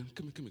here, my man.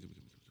 Come here.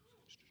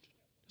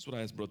 That's what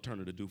I asked Brother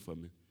Turner to do for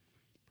me.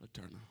 Brother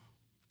Turner.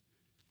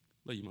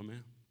 Love you, my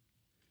man.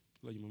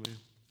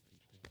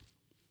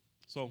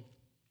 So,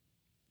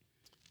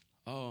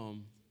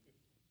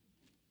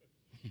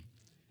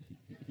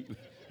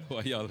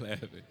 why y'all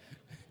laughing?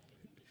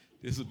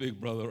 This is a big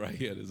brother right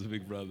here. This is a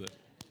big brother.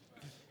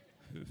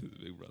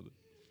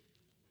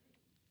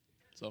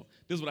 So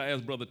this is what I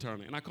asked Brother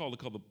Turner, and I called a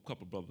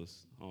couple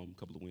brothers, a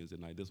couple of Wednesday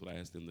night. This is what I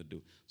asked them to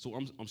do. So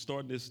I'm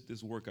starting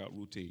this workout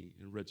routine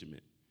and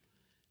regimen,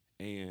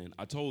 and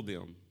I told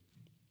them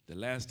the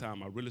last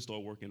time I really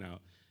started working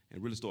out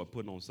and really started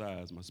putting on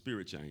size, my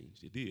spirit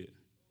changed. It did.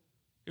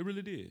 It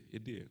really did.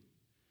 It did.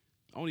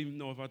 I don't even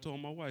know if I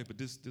told my wife, but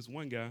this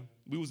one guy,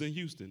 we was in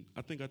Houston.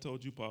 I think I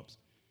told you, Pops.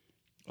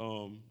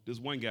 This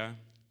one guy,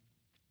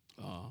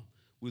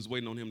 we was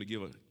waiting on him to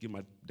give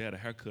my dad a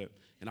haircut,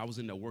 and I was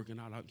in there working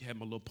out. I had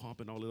my little pump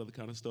and all that other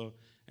kind of stuff,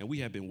 and we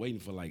had been waiting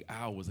for like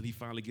hours, and he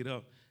finally get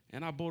up,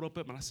 and I bowed up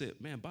and I said,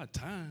 man, about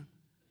time.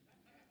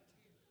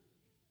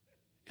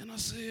 And I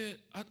said,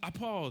 I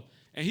paused,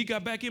 and he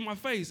got back in my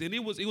face, and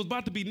it was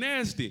about to be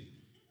nasty.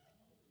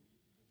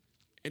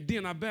 And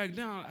then I backed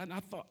down, and I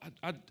thought,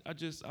 I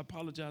just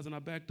apologized, and I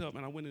backed up,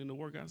 and I went into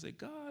work. I said,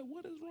 God,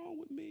 what is wrong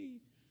with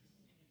me?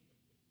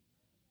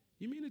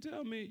 You mean to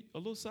tell me a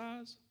little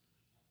size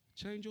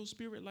change your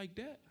spirit like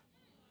that?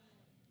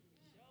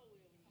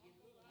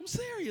 I'm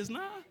serious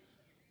now.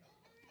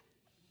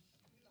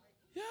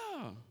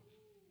 Yeah.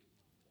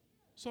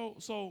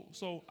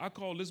 So I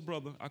called this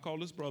brother,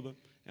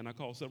 and I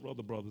called several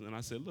other brothers, and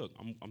I said, look,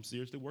 I'm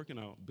seriously working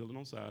out, building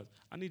on size.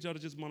 I need y'all to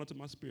just monitor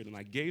my spirit. And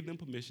I gave them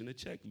permission to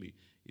check me.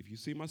 If you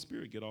see my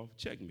spirit get off,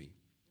 check me.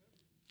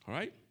 All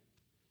right?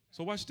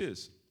 So watch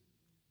this.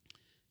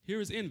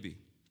 Here is envy.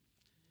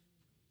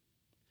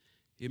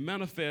 It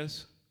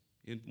manifests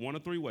in one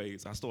of three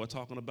ways. I started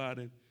talking about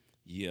it.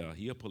 Yeah,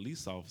 he a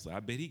police officer. I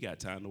bet he got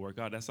time to work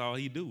out. That's all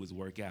he do is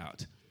work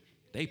out.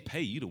 They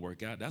pay you to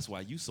work out. That's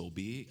why you so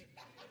big.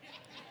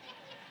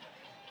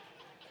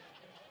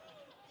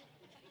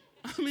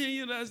 I mean,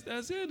 you know,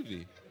 that's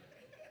envy.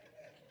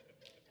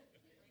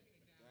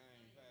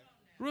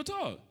 Real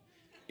talk.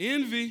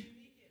 Envy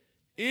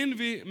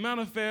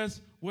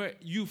manifests where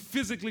you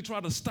physically try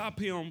to stop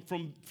him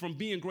from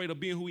being great or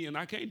being who he is. And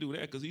I can't do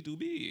that because he's too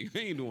big. I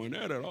ain't doing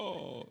that at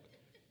all.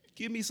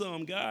 Give me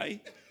some,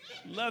 guy.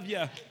 Love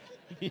ya.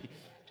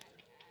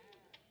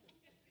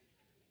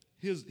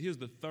 Here's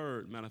the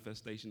third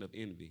manifestation of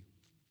envy.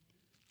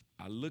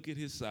 I look at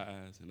his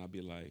size and I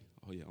be like,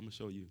 oh yeah, I'm gonna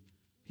show you.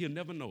 He'll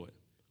never know it,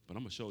 but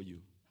I'm gonna show you.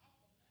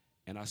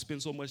 And I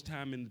spend so much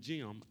time in the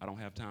gym, I don't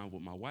have time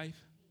with my wife.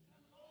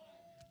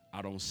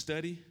 I don't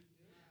study.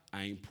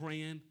 I ain't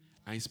praying.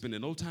 I ain't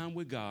spending no time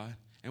with God.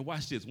 And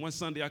watch this. One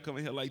Sunday I come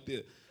in here like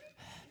this.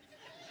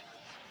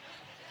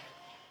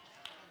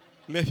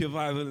 Left your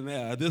Bible in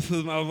there. This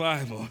is my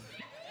Bible.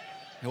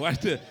 And watch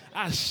this.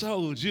 I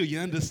showed you. You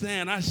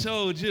understand? I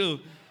showed you.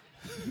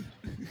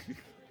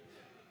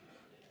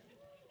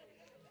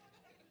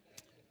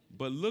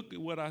 But look at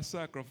what I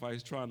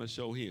sacrificed trying to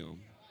show him.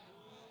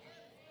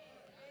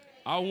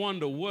 I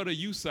wonder, what are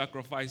you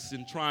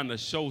sacrificing trying to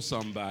show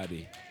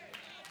somebody?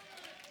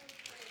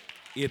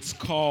 It's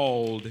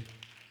called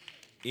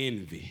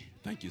envy.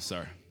 Thank you,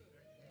 sir.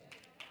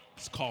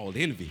 It's called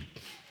envy.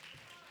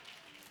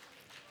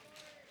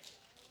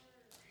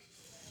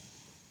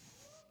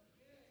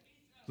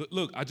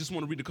 Look, I just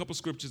want to read a couple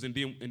scriptures and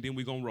then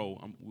we're going to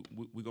roll.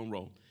 We're going to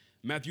roll.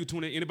 Matthew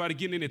 20, anybody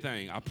getting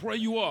anything? I pray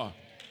you are.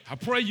 I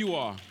pray you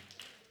are.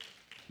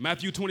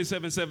 Matthew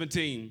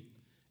 27:17.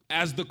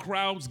 As the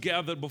crowds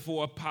gathered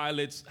before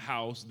Pilate's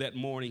house that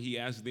morning, he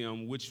asked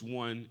them, which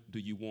one do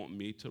you want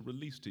me to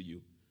release to you?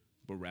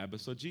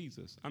 Barabbas or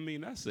Jesus? I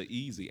mean, that's an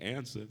easy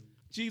answer.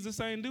 Jesus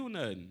ain't do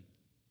nothing.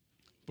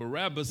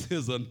 Barabbas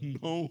is a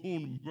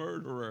known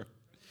murderer.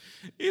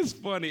 It's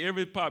funny,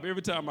 every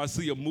time I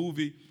see a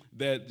movie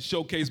that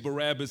showcase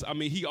Barabbas, I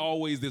mean, he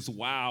always this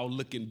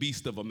wild-looking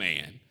beast of a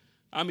man.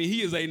 I mean,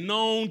 he is a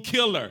known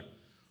killer.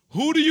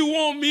 Who do you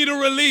want me to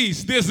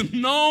release? This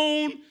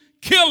known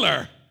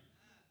killer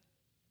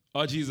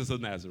or Jesus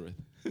of Nazareth?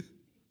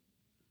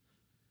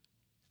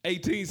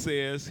 18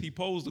 says he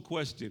posed the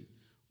question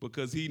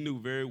because he knew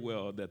very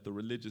well that the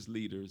religious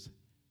leaders,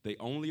 they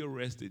only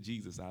arrested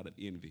Jesus out of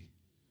envy.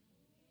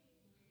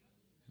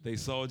 They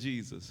saw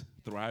Jesus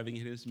thriving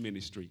in his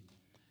ministry,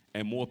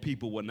 and more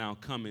people were now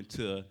coming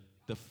to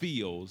the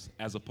fields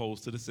as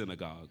opposed to the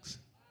synagogues.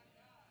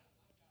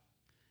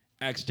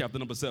 Acts chapter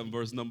number 7,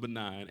 verse number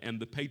 9, and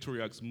the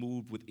patriarchs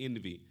moved with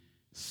envy,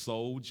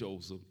 sold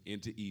Joseph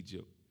into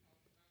Egypt.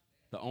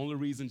 The only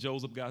reason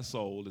Joseph got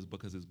sold is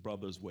because his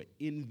brothers were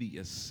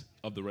envious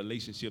of the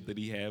relationship that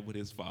he had with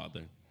his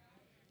father.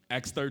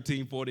 Acts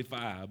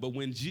 13:45, but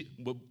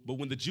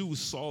when the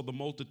Jews saw the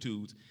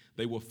multitudes,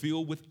 they were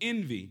filled with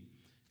envy.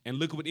 And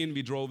look what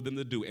envy drove them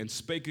to do, and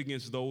spake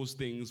against those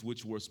things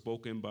which were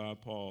spoken by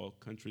Paul,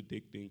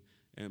 contradicting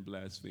and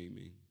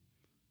blaspheming.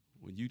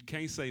 When you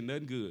can't say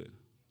nothing good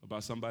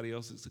about somebody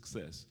else's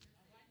success,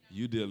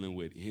 you're dealing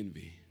with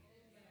envy.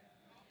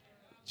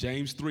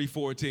 James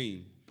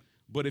 3:14,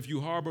 but if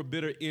you harbor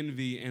bitter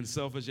envy and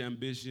selfish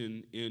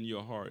ambition in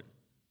your heart,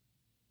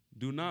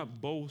 do not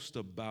boast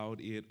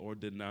about it or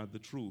deny the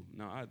truth.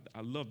 Now,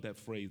 I love that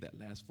phrase, that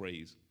last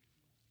phrase.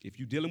 If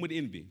you're dealing with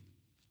envy,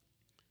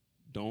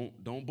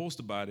 don't boast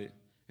about it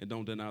and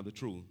don't deny the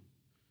truth.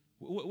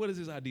 What is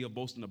this idea of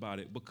boasting about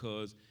it?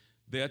 Because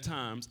there are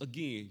times,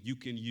 again, you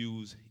can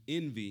use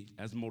envy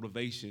as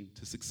motivation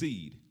to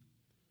succeed.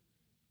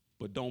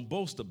 But don't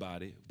boast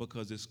about it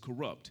because it's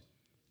corrupt.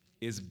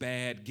 It's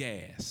bad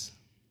gas.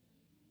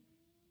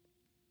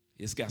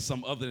 It's got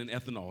some other than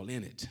ethanol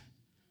in it.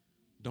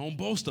 Don't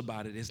boast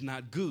about it. It's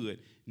not good.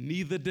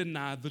 Neither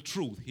deny the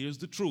truth. Here's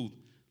the truth.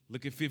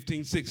 Look at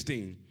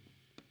 15:16.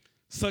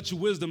 Such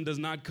wisdom does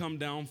not come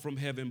down from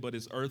heaven, but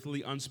is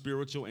earthly,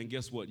 unspiritual. And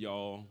guess what,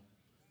 y'all?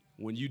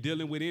 When you're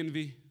dealing with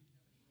envy,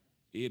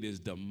 it is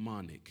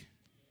demonic.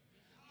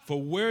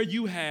 For where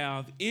you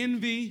have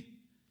envy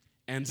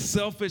and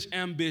selfish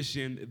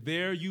ambition,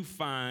 there you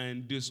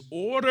find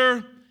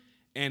disorder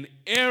and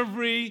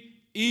every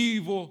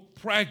evil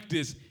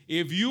practice.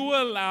 If you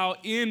allow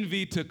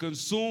envy to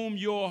consume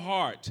your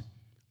heart,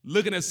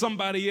 looking at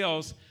somebody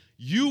else,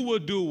 you will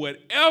do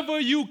whatever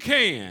you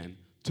can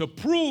to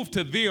prove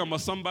to them or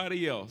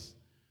somebody else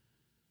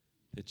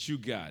that you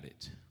got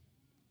it.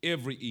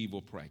 Every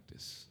evil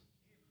practice.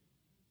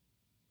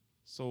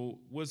 So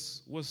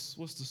what's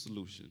the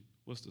solution?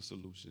 What's the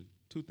solution?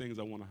 Two things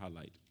I want to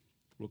highlight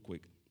real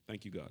quick.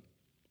 Thank you, God.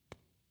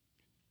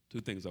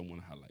 Two things I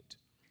want to highlight.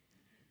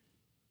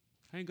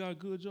 Ain't God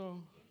good,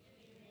 y'all?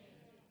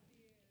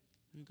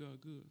 Ain't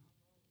God good?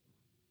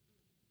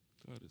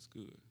 God is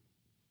good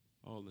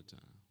all the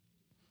time.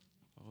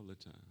 All the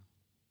time.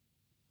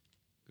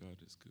 God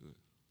is good.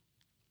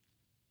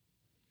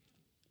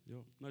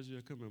 Yo,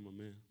 Najee, come here, my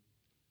man.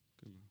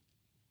 Come here.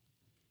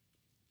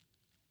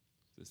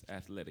 This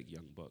athletic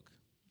young buck.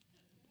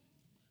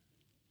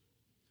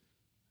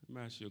 Let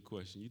me ask you a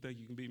question. You think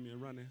you can beat me in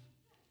running?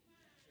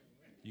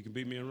 You can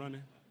beat me in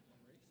running?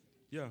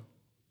 Yeah.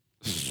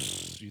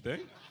 You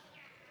think?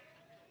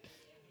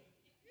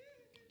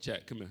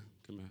 Jack, come here.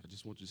 Come here. I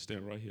just want you to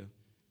stand right here.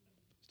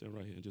 Stand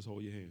right here and just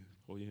hold your hand.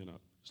 Hold your hand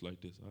out. Just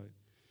like this, all right?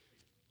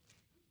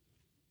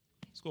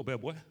 Let's go,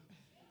 bad boy.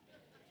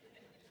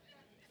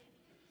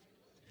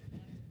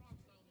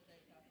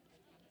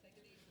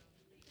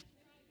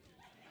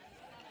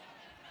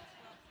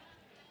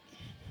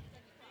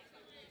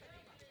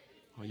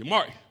 On your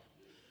mark.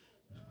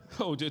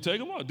 Oh, just take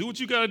them out. Do what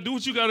you gotta do.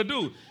 What you gotta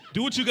do.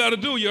 Do what you gotta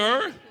do. You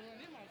heard?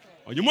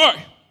 On your mark.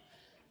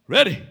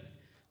 Ready,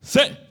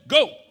 set,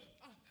 go.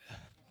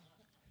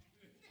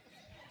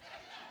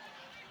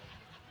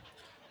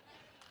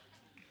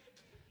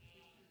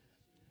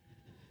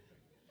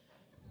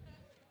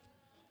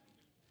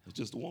 It's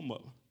just a warm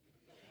up.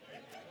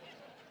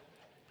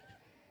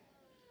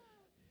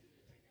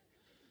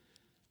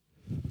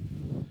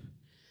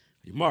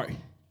 Your mark.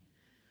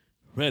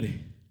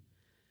 Ready.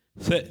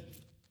 Set.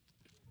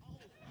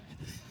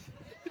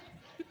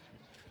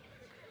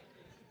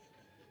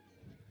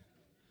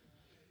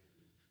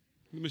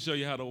 Let me show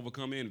you how to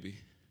overcome envy.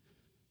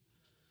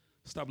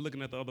 Stop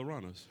looking at the other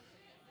runners.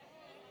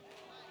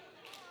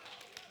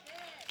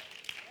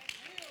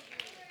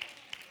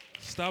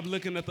 Stop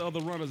looking at the other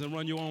runners and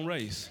run your own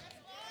race.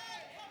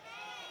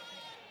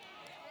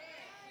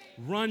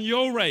 Run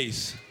your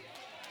race.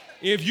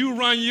 If you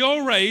run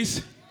your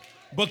race,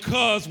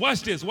 because,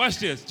 watch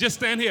this, just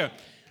stand here.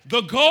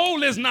 The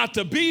goal is not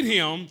to beat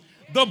him.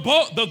 The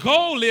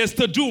goal is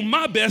to do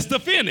my best to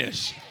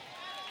finish.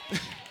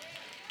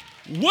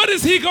 What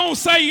is he going to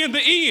say in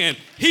the end?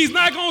 He's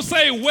not going to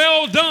say,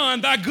 well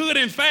done, thy good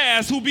and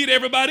fast, who beat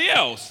everybody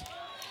else.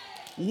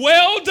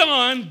 Well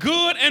done,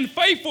 good and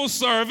faithful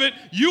servant.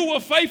 You were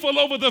faithful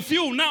over the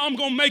few. Now I'm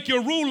going to make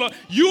you ruler.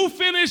 You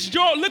finished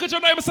your, look at your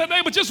neighbor, say,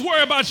 neighbor, just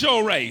worry about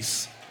your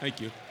race. Thank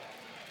you.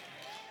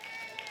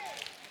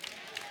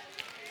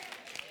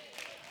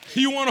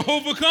 You want to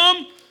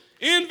overcome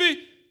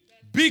envy?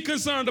 Be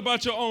concerned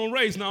about your own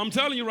race. Now, I'm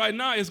telling you right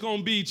now, it's going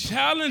to be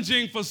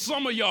challenging for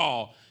some of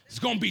y'all. It's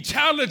going to be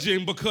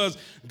challenging because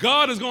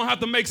God is going to have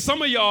to make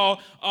some of y'all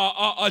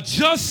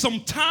adjust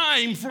some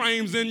time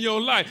frames in your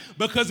life,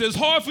 because it's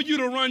hard for you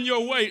to run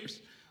your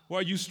race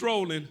while you're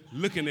strolling,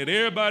 looking at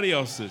everybody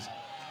else's.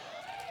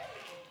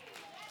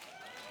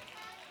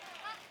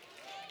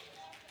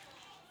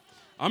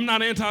 I'm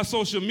not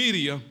anti-social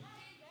media,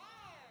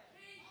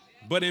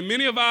 but in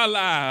many of our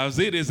lives,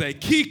 it is a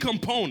key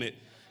component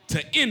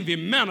to envy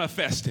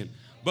manifesting,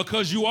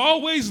 because you're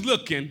always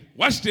looking,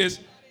 watch this,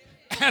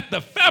 at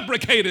the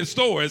fabricated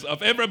stories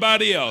of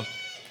everybody else.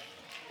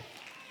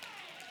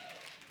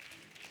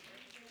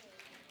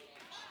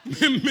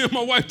 Me and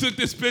my wife took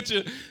this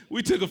picture.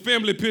 We took a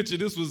family picture.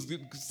 This was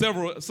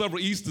several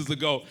Easters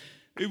ago.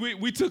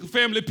 We took a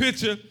family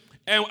picture,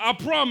 and I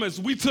promise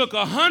we took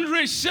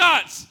 100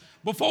 shots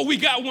before we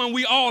got one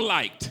we all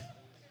liked.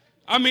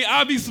 I mean,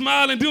 I'd be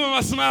smiling, doing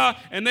my smile,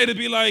 and they'd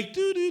be like,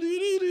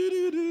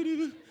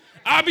 do-do-do-do-do-do-do.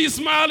 I'd be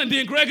smiling,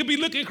 then Greg would be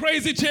looking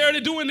crazy, Charity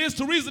doing this,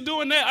 Teresa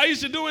doing that,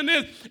 Aisha doing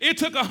this. It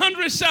took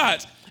 100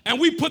 shots, and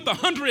we put the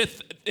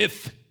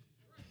 100th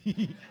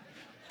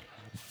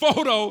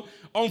photo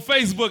on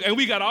Facebook, and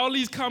we got all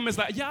these comments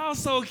like, y'all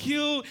so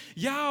cute,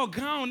 y'all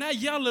gone, now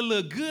y'all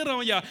look good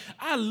on y'all.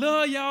 I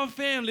love y'all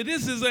family.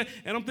 This is a,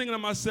 and I'm thinking to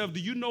myself, do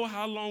you know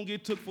how long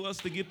it took for us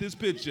to get this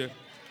picture?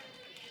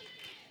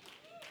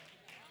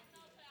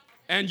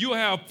 And you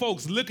have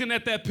folks looking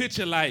at that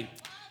picture like,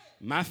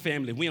 my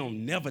family, we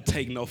don't never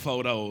take no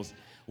photos.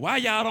 Why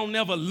y'all don't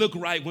never look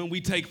right when we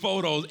take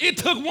photos? It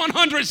took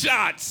 100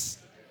 shots.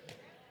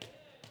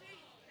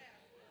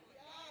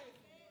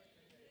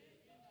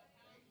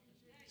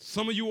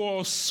 Some of you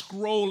all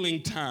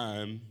scrolling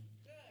time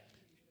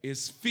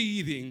is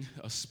feeding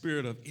a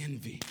spirit of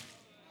envy.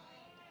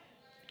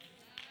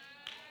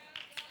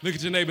 Look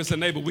at your neighbor and say,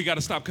 neighbor, we got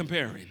to stop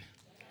comparing.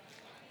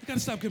 We got to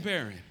stop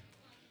comparing.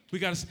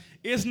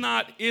 It's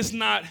not,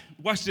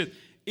 watch this,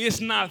 it's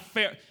not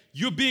fair.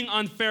 You're being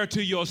unfair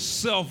to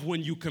yourself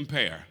when you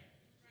compare.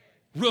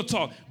 Real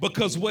talk.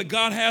 Because what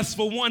God has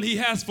for one, he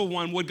has for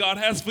one. What God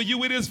has for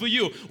you, it is for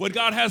you. What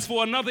God has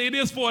for another, it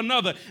is for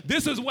another.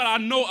 This is what I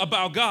know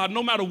about God.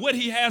 No matter what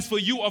he has for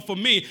you or for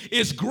me,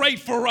 it's great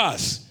for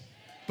us.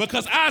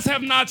 Because eyes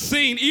have not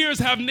seen, ears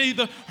have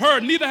neither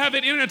heard, neither have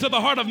it entered into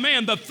the heart of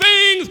man, the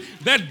things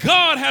that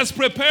God has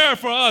prepared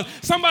for us.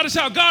 Somebody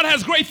shout, God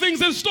has great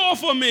things in store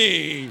for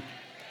me.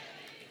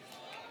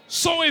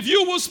 So if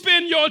you will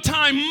spend your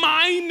time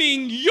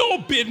minding your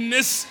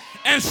business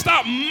and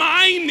stop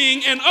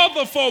minding in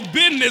other folks'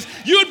 business,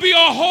 you'd be a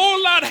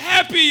whole lot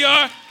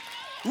happier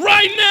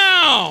right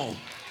now.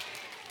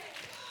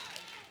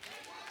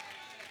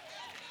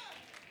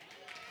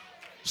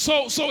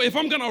 So if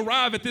I'm going to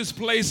arrive at this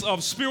place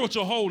of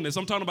spiritual wholeness,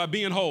 I'm talking about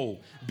being whole,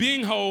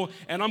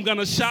 and I'm going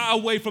to shy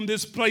away from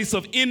this place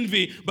of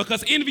envy,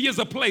 because envy is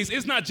a place.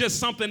 It's not just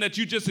something that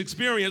you just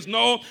experience.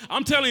 No,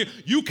 I'm telling you,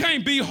 you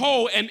can't be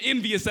whole and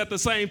envious at the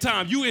same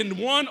time. You in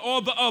one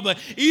or the other.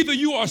 Either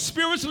you are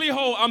spiritually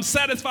whole, I'm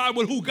satisfied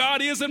with who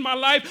God is in my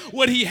life,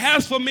 what he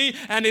has for me,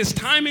 and his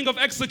timing of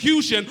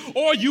execution,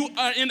 or you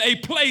are in a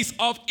place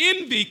of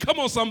envy. Come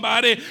on,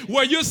 somebody,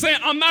 where you're saying,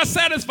 I'm not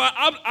satisfied.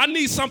 I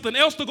need something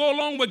else to go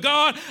along with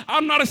God.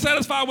 I'm not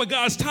satisfied with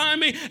God's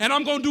timing, and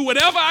I'm going to do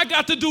whatever I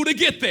got to do to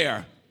get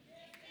there.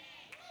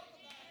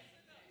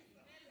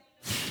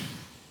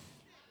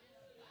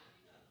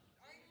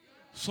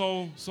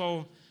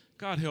 So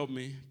God help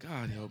me.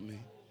 God help me.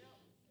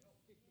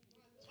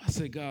 So I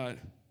say, God,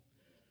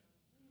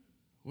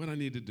 what I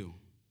need to do.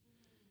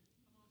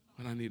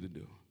 What I need to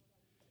do.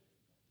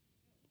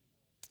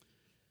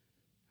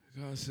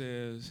 God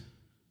says,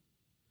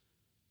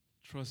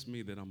 trust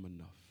me that I'm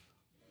enough.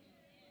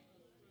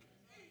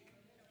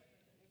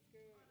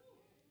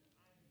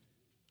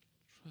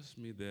 Trust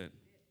me that,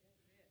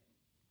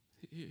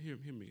 hear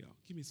me out.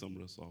 Give me some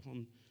of this off.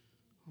 I'm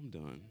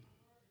done.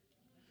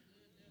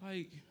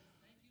 Like,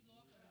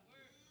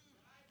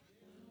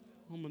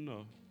 I'm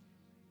enough.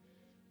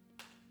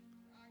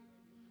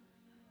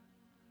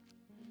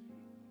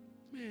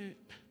 Man,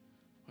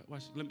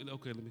 watch,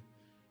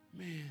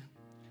 man,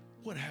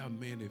 what happened,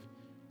 man, if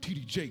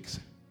T.D. Jakes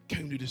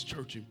came to this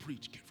church and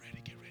preached? Get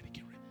ready.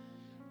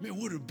 Man,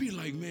 what would it be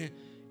like, man,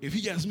 if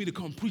he asked me to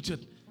come preach at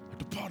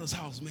the Potter's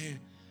house, man?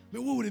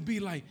 Man, what would it be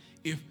like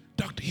if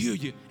Dr.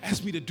 Hilliard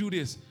asked me to do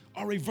this?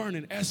 R.A.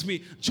 Vernon asked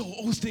me, Joel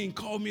Osteen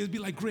called me and be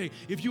like, Greg,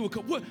 if you would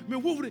come, what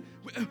would it,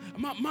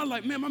 my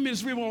life, man, my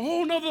ministry on a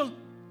whole nother.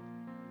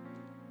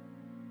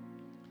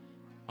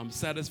 I'm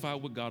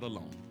satisfied with God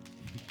alone.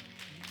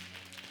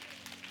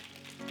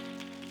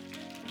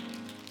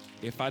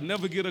 If I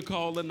never get a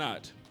call or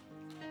not.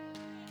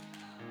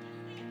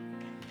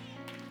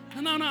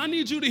 No, I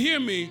need you to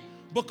hear me,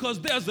 because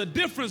there's a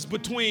difference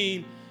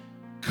between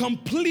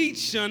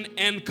completion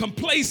and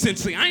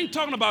complacency. I ain't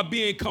talking about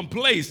being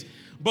complacent,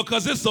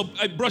 because it's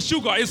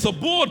it's a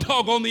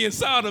bulldog on the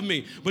inside of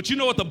me. But you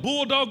know what the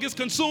bulldog gets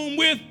consumed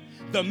with?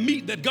 The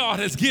meat that God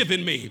has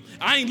given me.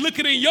 I ain't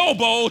looking in your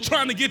bowl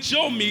trying to get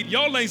your meat.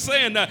 Y'all ain't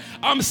saying that.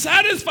 I'm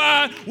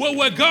satisfied with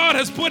what God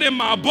has put in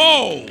my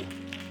bowl.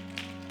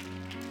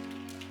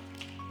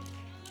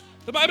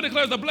 The Bible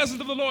declares the blessings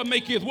of the Lord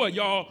maketh what,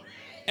 y'all?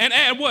 And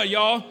add what,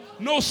 y'all?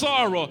 No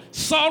sorrow.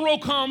 Sorrow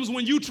comes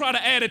when you try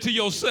to add it to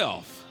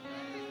yourself.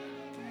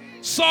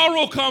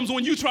 Sorrow comes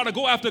when you try to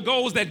go after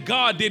goals that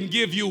God didn't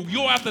give you.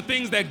 You're after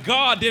things that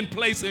God didn't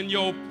place in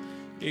your.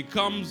 It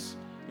comes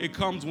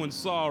when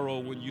sorrow,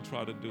 when you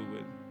try to do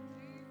it.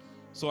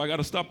 So I got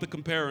to stop the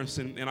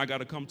comparison, and I got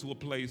to come to a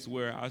place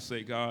where I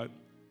say, God,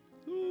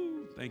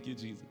 thank you,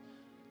 Jesus.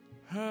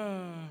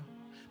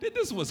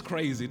 This was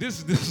crazy.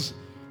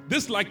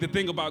 This like the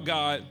thing about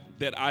God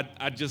that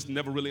I just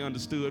never really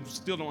understood.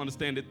 Still don't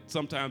understand it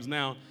sometimes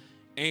now.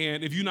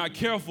 And if you're not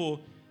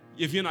careful,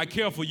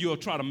 you'll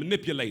try to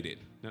manipulate it.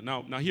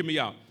 Now hear me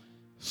out.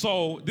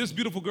 So this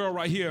beautiful girl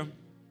right here,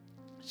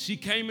 she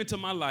came into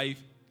my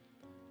life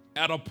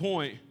at a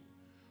point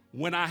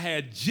when I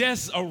had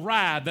just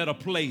arrived at a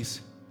place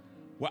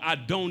where I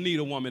don't need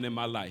a woman in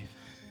my life.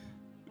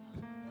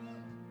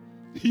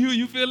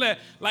 You feel that?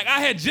 Like I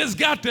had just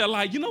got there,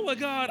 like, you know what,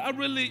 God,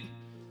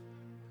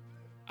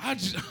 I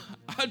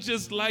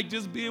just like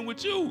just being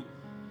with you.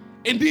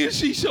 And then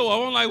she show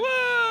up. I'm like, what?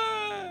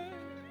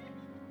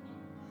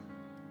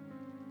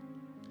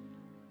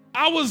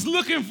 I was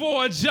looking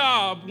for a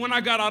job when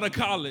I got out of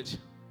college. I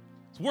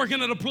was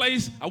working at a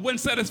place I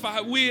wasn't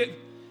satisfied with,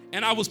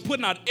 and I was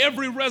putting out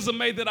every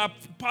resume that I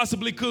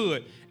possibly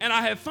could. And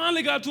I had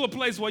finally got to a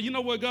place where, you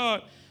know what,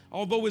 God,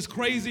 although it's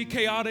crazy,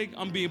 chaotic,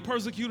 I'm being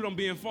persecuted, I'm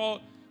being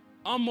fought,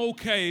 I'm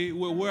okay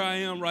with where I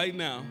am right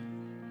now.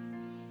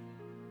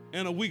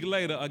 And a week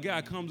later, a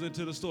guy comes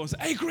into the store and says,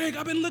 hey, Greg,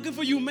 I've been looking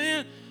for you,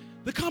 man.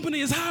 The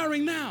company is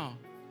hiring now.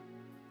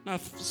 Now,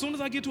 as soon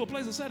as I get to a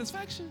place of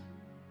satisfaction,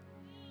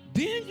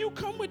 then you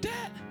come with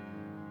that.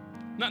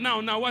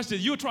 Now, watch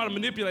this. You'll try to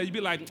manipulate. You'll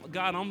be like,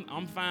 God,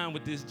 I'm fine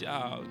with this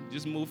job.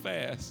 Just move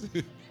fast.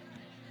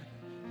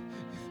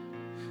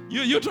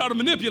 You'll try to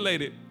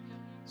manipulate it.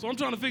 So I'm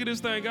trying to figure this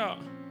thing out.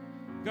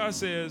 God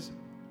says,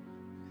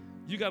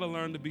 you got to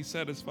learn to be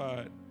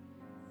satisfied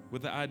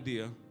with the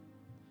idea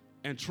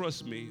and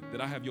trust me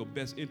that I have your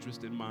best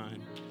interest in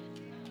mind.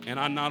 And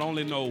I not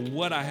only know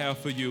what I have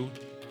for you,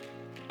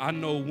 I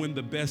know when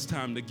the best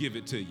time to give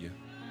it to you.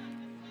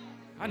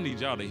 I need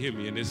y'all to hear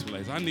me in this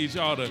place. I need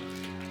y'all to...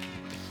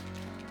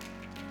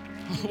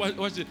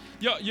 Watch it.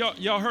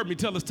 Y'all heard me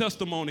tell this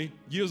testimony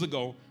years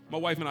ago. My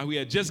wife and I, we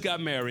had just got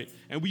married,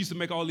 and we used to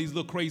make all these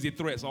little crazy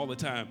threats all the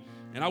time.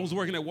 And I was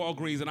working at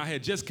Walgreens, and I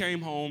had just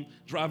came home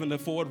driving the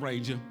Ford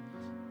Ranger.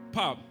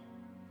 Pop,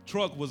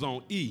 truck was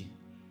on E.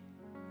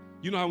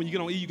 You know how when you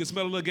get on E, you can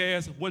smell a little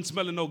gas? Wasn't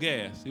smelling no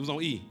gas. It was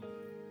on E.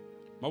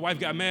 My wife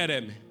got mad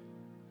at me,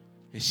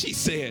 and she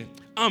said,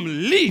 I'm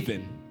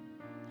leaving.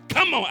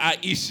 Come on,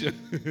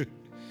 Aisha.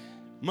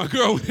 My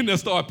girl went in there,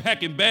 started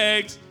packing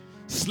bags,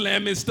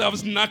 slamming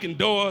stuff, knocking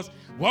doors,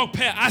 walked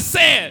past. I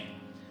said,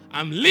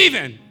 I'm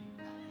leaving.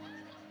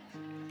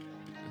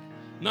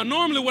 Now,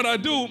 normally what I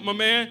do, my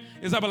man,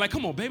 is I be like,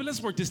 come on, baby,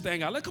 let's work this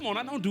thing out. Like, come on,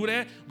 I don't do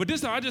that. But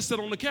this time I just sit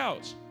on the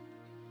couch.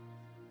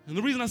 And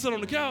the reason I sit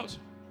on the couch,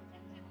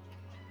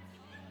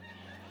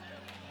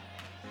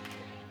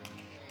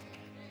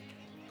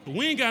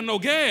 we ain't got no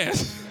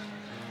gas.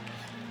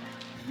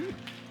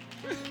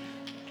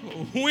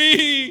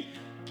 we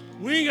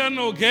ain't got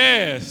no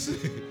gas.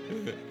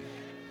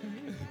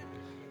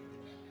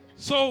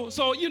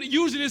 So you know,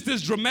 usually it's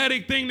this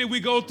dramatic thing that we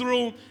go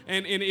through,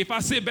 and if I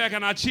sit back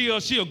and I chill,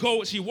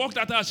 she walked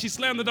out the house, she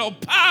slammed the door,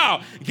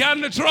 pow, got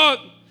in the truck,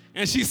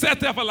 and she sat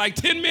there for like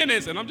 10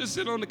 minutes, and I'm just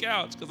sitting on the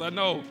couch because I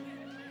know.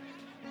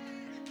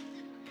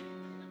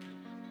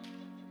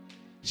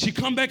 She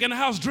come back in the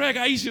house, drag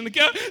Aisha in the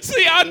couch.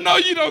 See, I know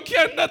you don't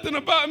care nothing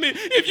about me.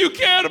 If you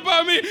cared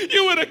about me,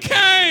 you would have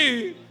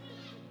came.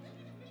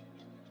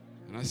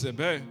 And I said,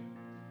 babe,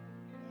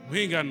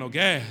 we ain't got no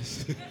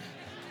gas.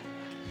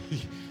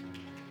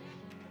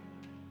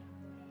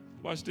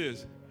 Watch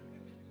this.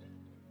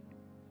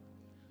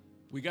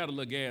 We got a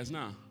little gas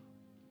now.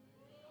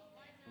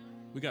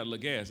 We got a little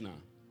gas now.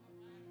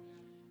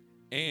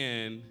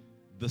 And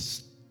the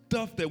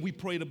stuff that we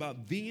prayed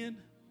about then,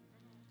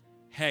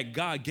 had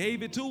God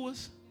gave it to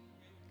us,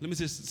 let me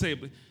just say it,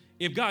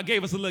 if God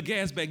gave us a little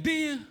gas back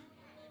then,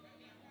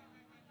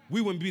 we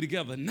wouldn't be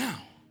together now.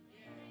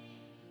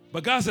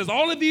 But God says,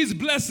 all of these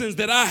blessings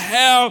that I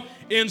have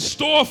in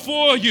store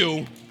for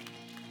you,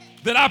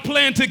 that I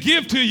plan to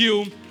give to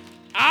you,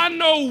 I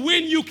know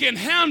when you can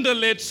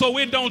handle it so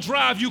it don't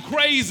drive you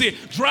crazy,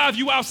 drive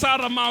you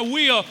outside of my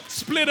will,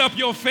 split up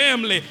your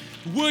family.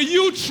 Will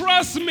you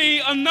trust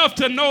me enough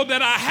to know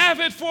that I have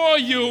it for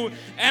you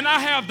and I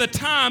have the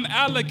time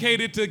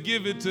allocated to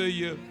give it to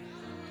you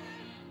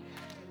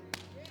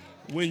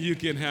when you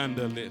can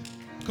handle it?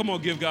 Come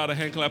on, give God a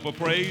hand clap of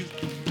praise.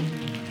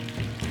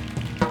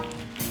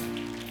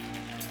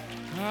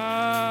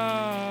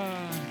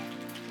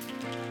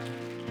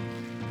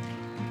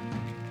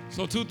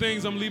 So 2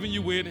 things I'm leaving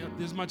you with.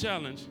 Here's my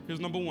challenge. Here's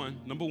number one.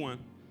 Number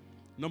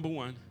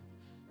one,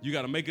 you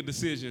got to make a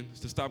decision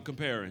to stop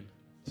comparing.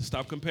 To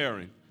stop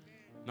comparing.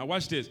 Now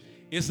watch this.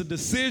 It's a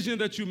decision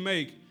that you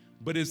make,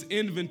 but it's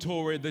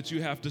inventory that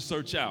you have to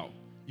search out.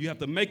 You have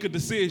to make a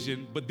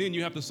decision, but then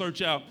you have to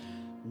search out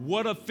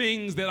what are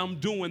things that I'm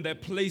doing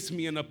that place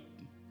me in a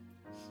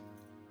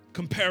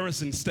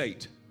comparison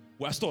state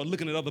where I start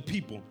looking at other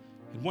people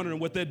and wondering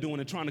what they're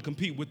doing and trying to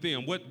compete with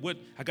them. What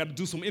I got to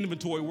do some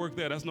inventory work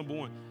there. That's number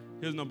one.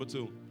 Here's number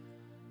 2.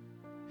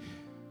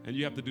 And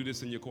you have to do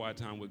this in your quiet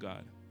time with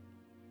God.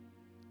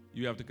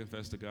 You have to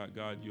confess to God,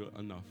 God, you're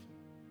enough.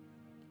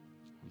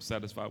 I'm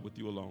satisfied with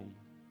you alone.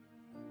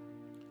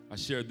 I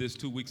shared this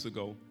 2 weeks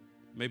ago.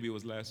 Maybe it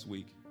was last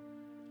week.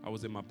 I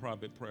was in my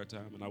private prayer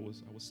time, and I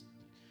was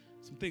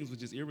some things were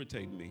just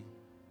irritating me.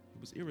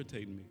 It was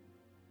irritating me.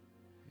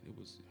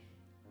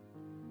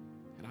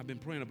 And I've been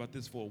praying about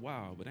this for a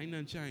while, but ain't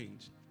nothing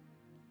changed.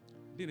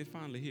 Then it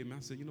finally hit me.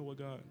 I said, you know what,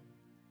 God?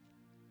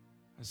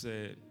 I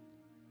said,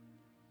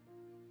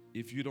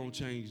 if you don't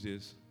change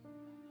this,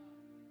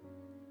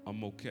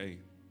 I'm okay.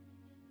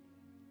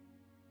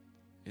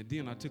 And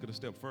then I took it a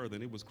step further,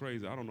 and it was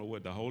crazy. I don't know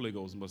what the Holy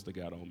Ghost must have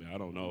got on me. I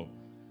don't know.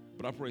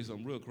 But I prayed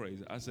something real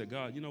crazy. I said,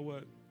 God, you know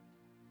what?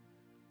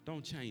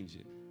 Don't change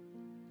it.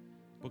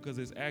 Because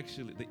it's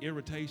actually, the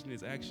irritation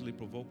is actually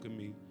provoking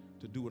me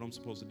to do what I'm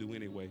supposed to do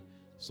anyway.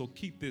 So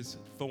keep this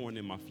thorn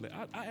in my flesh.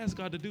 I asked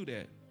God to do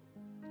that.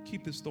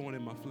 Keep this thorn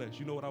in my flesh.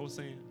 You know what I was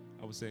saying?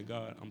 I was saying,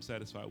 God, I'm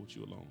satisfied with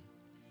you alone.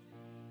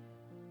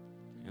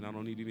 And I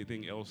don't need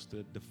anything else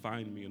to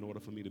define me in order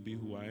for me to be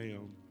who I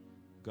am.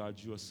 God,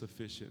 you are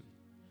sufficient.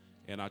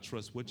 And I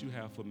trust what you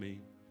have for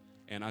me.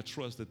 And I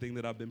trust the thing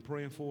that I've been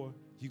praying for,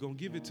 you're going to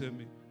give it to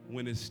me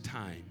when it's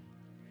time.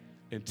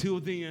 Until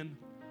then,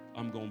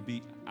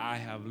 I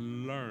have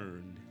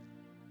learned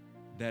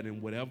that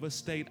in whatever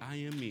state I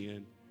am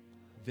in,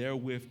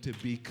 therewith to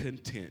be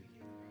content,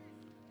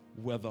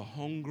 whether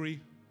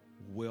hungry,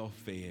 well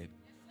fed,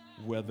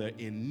 whether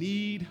in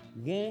need,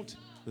 want,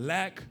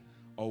 lack,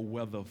 or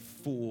whether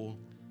full.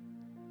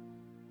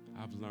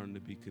 I've learned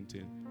to be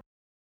content.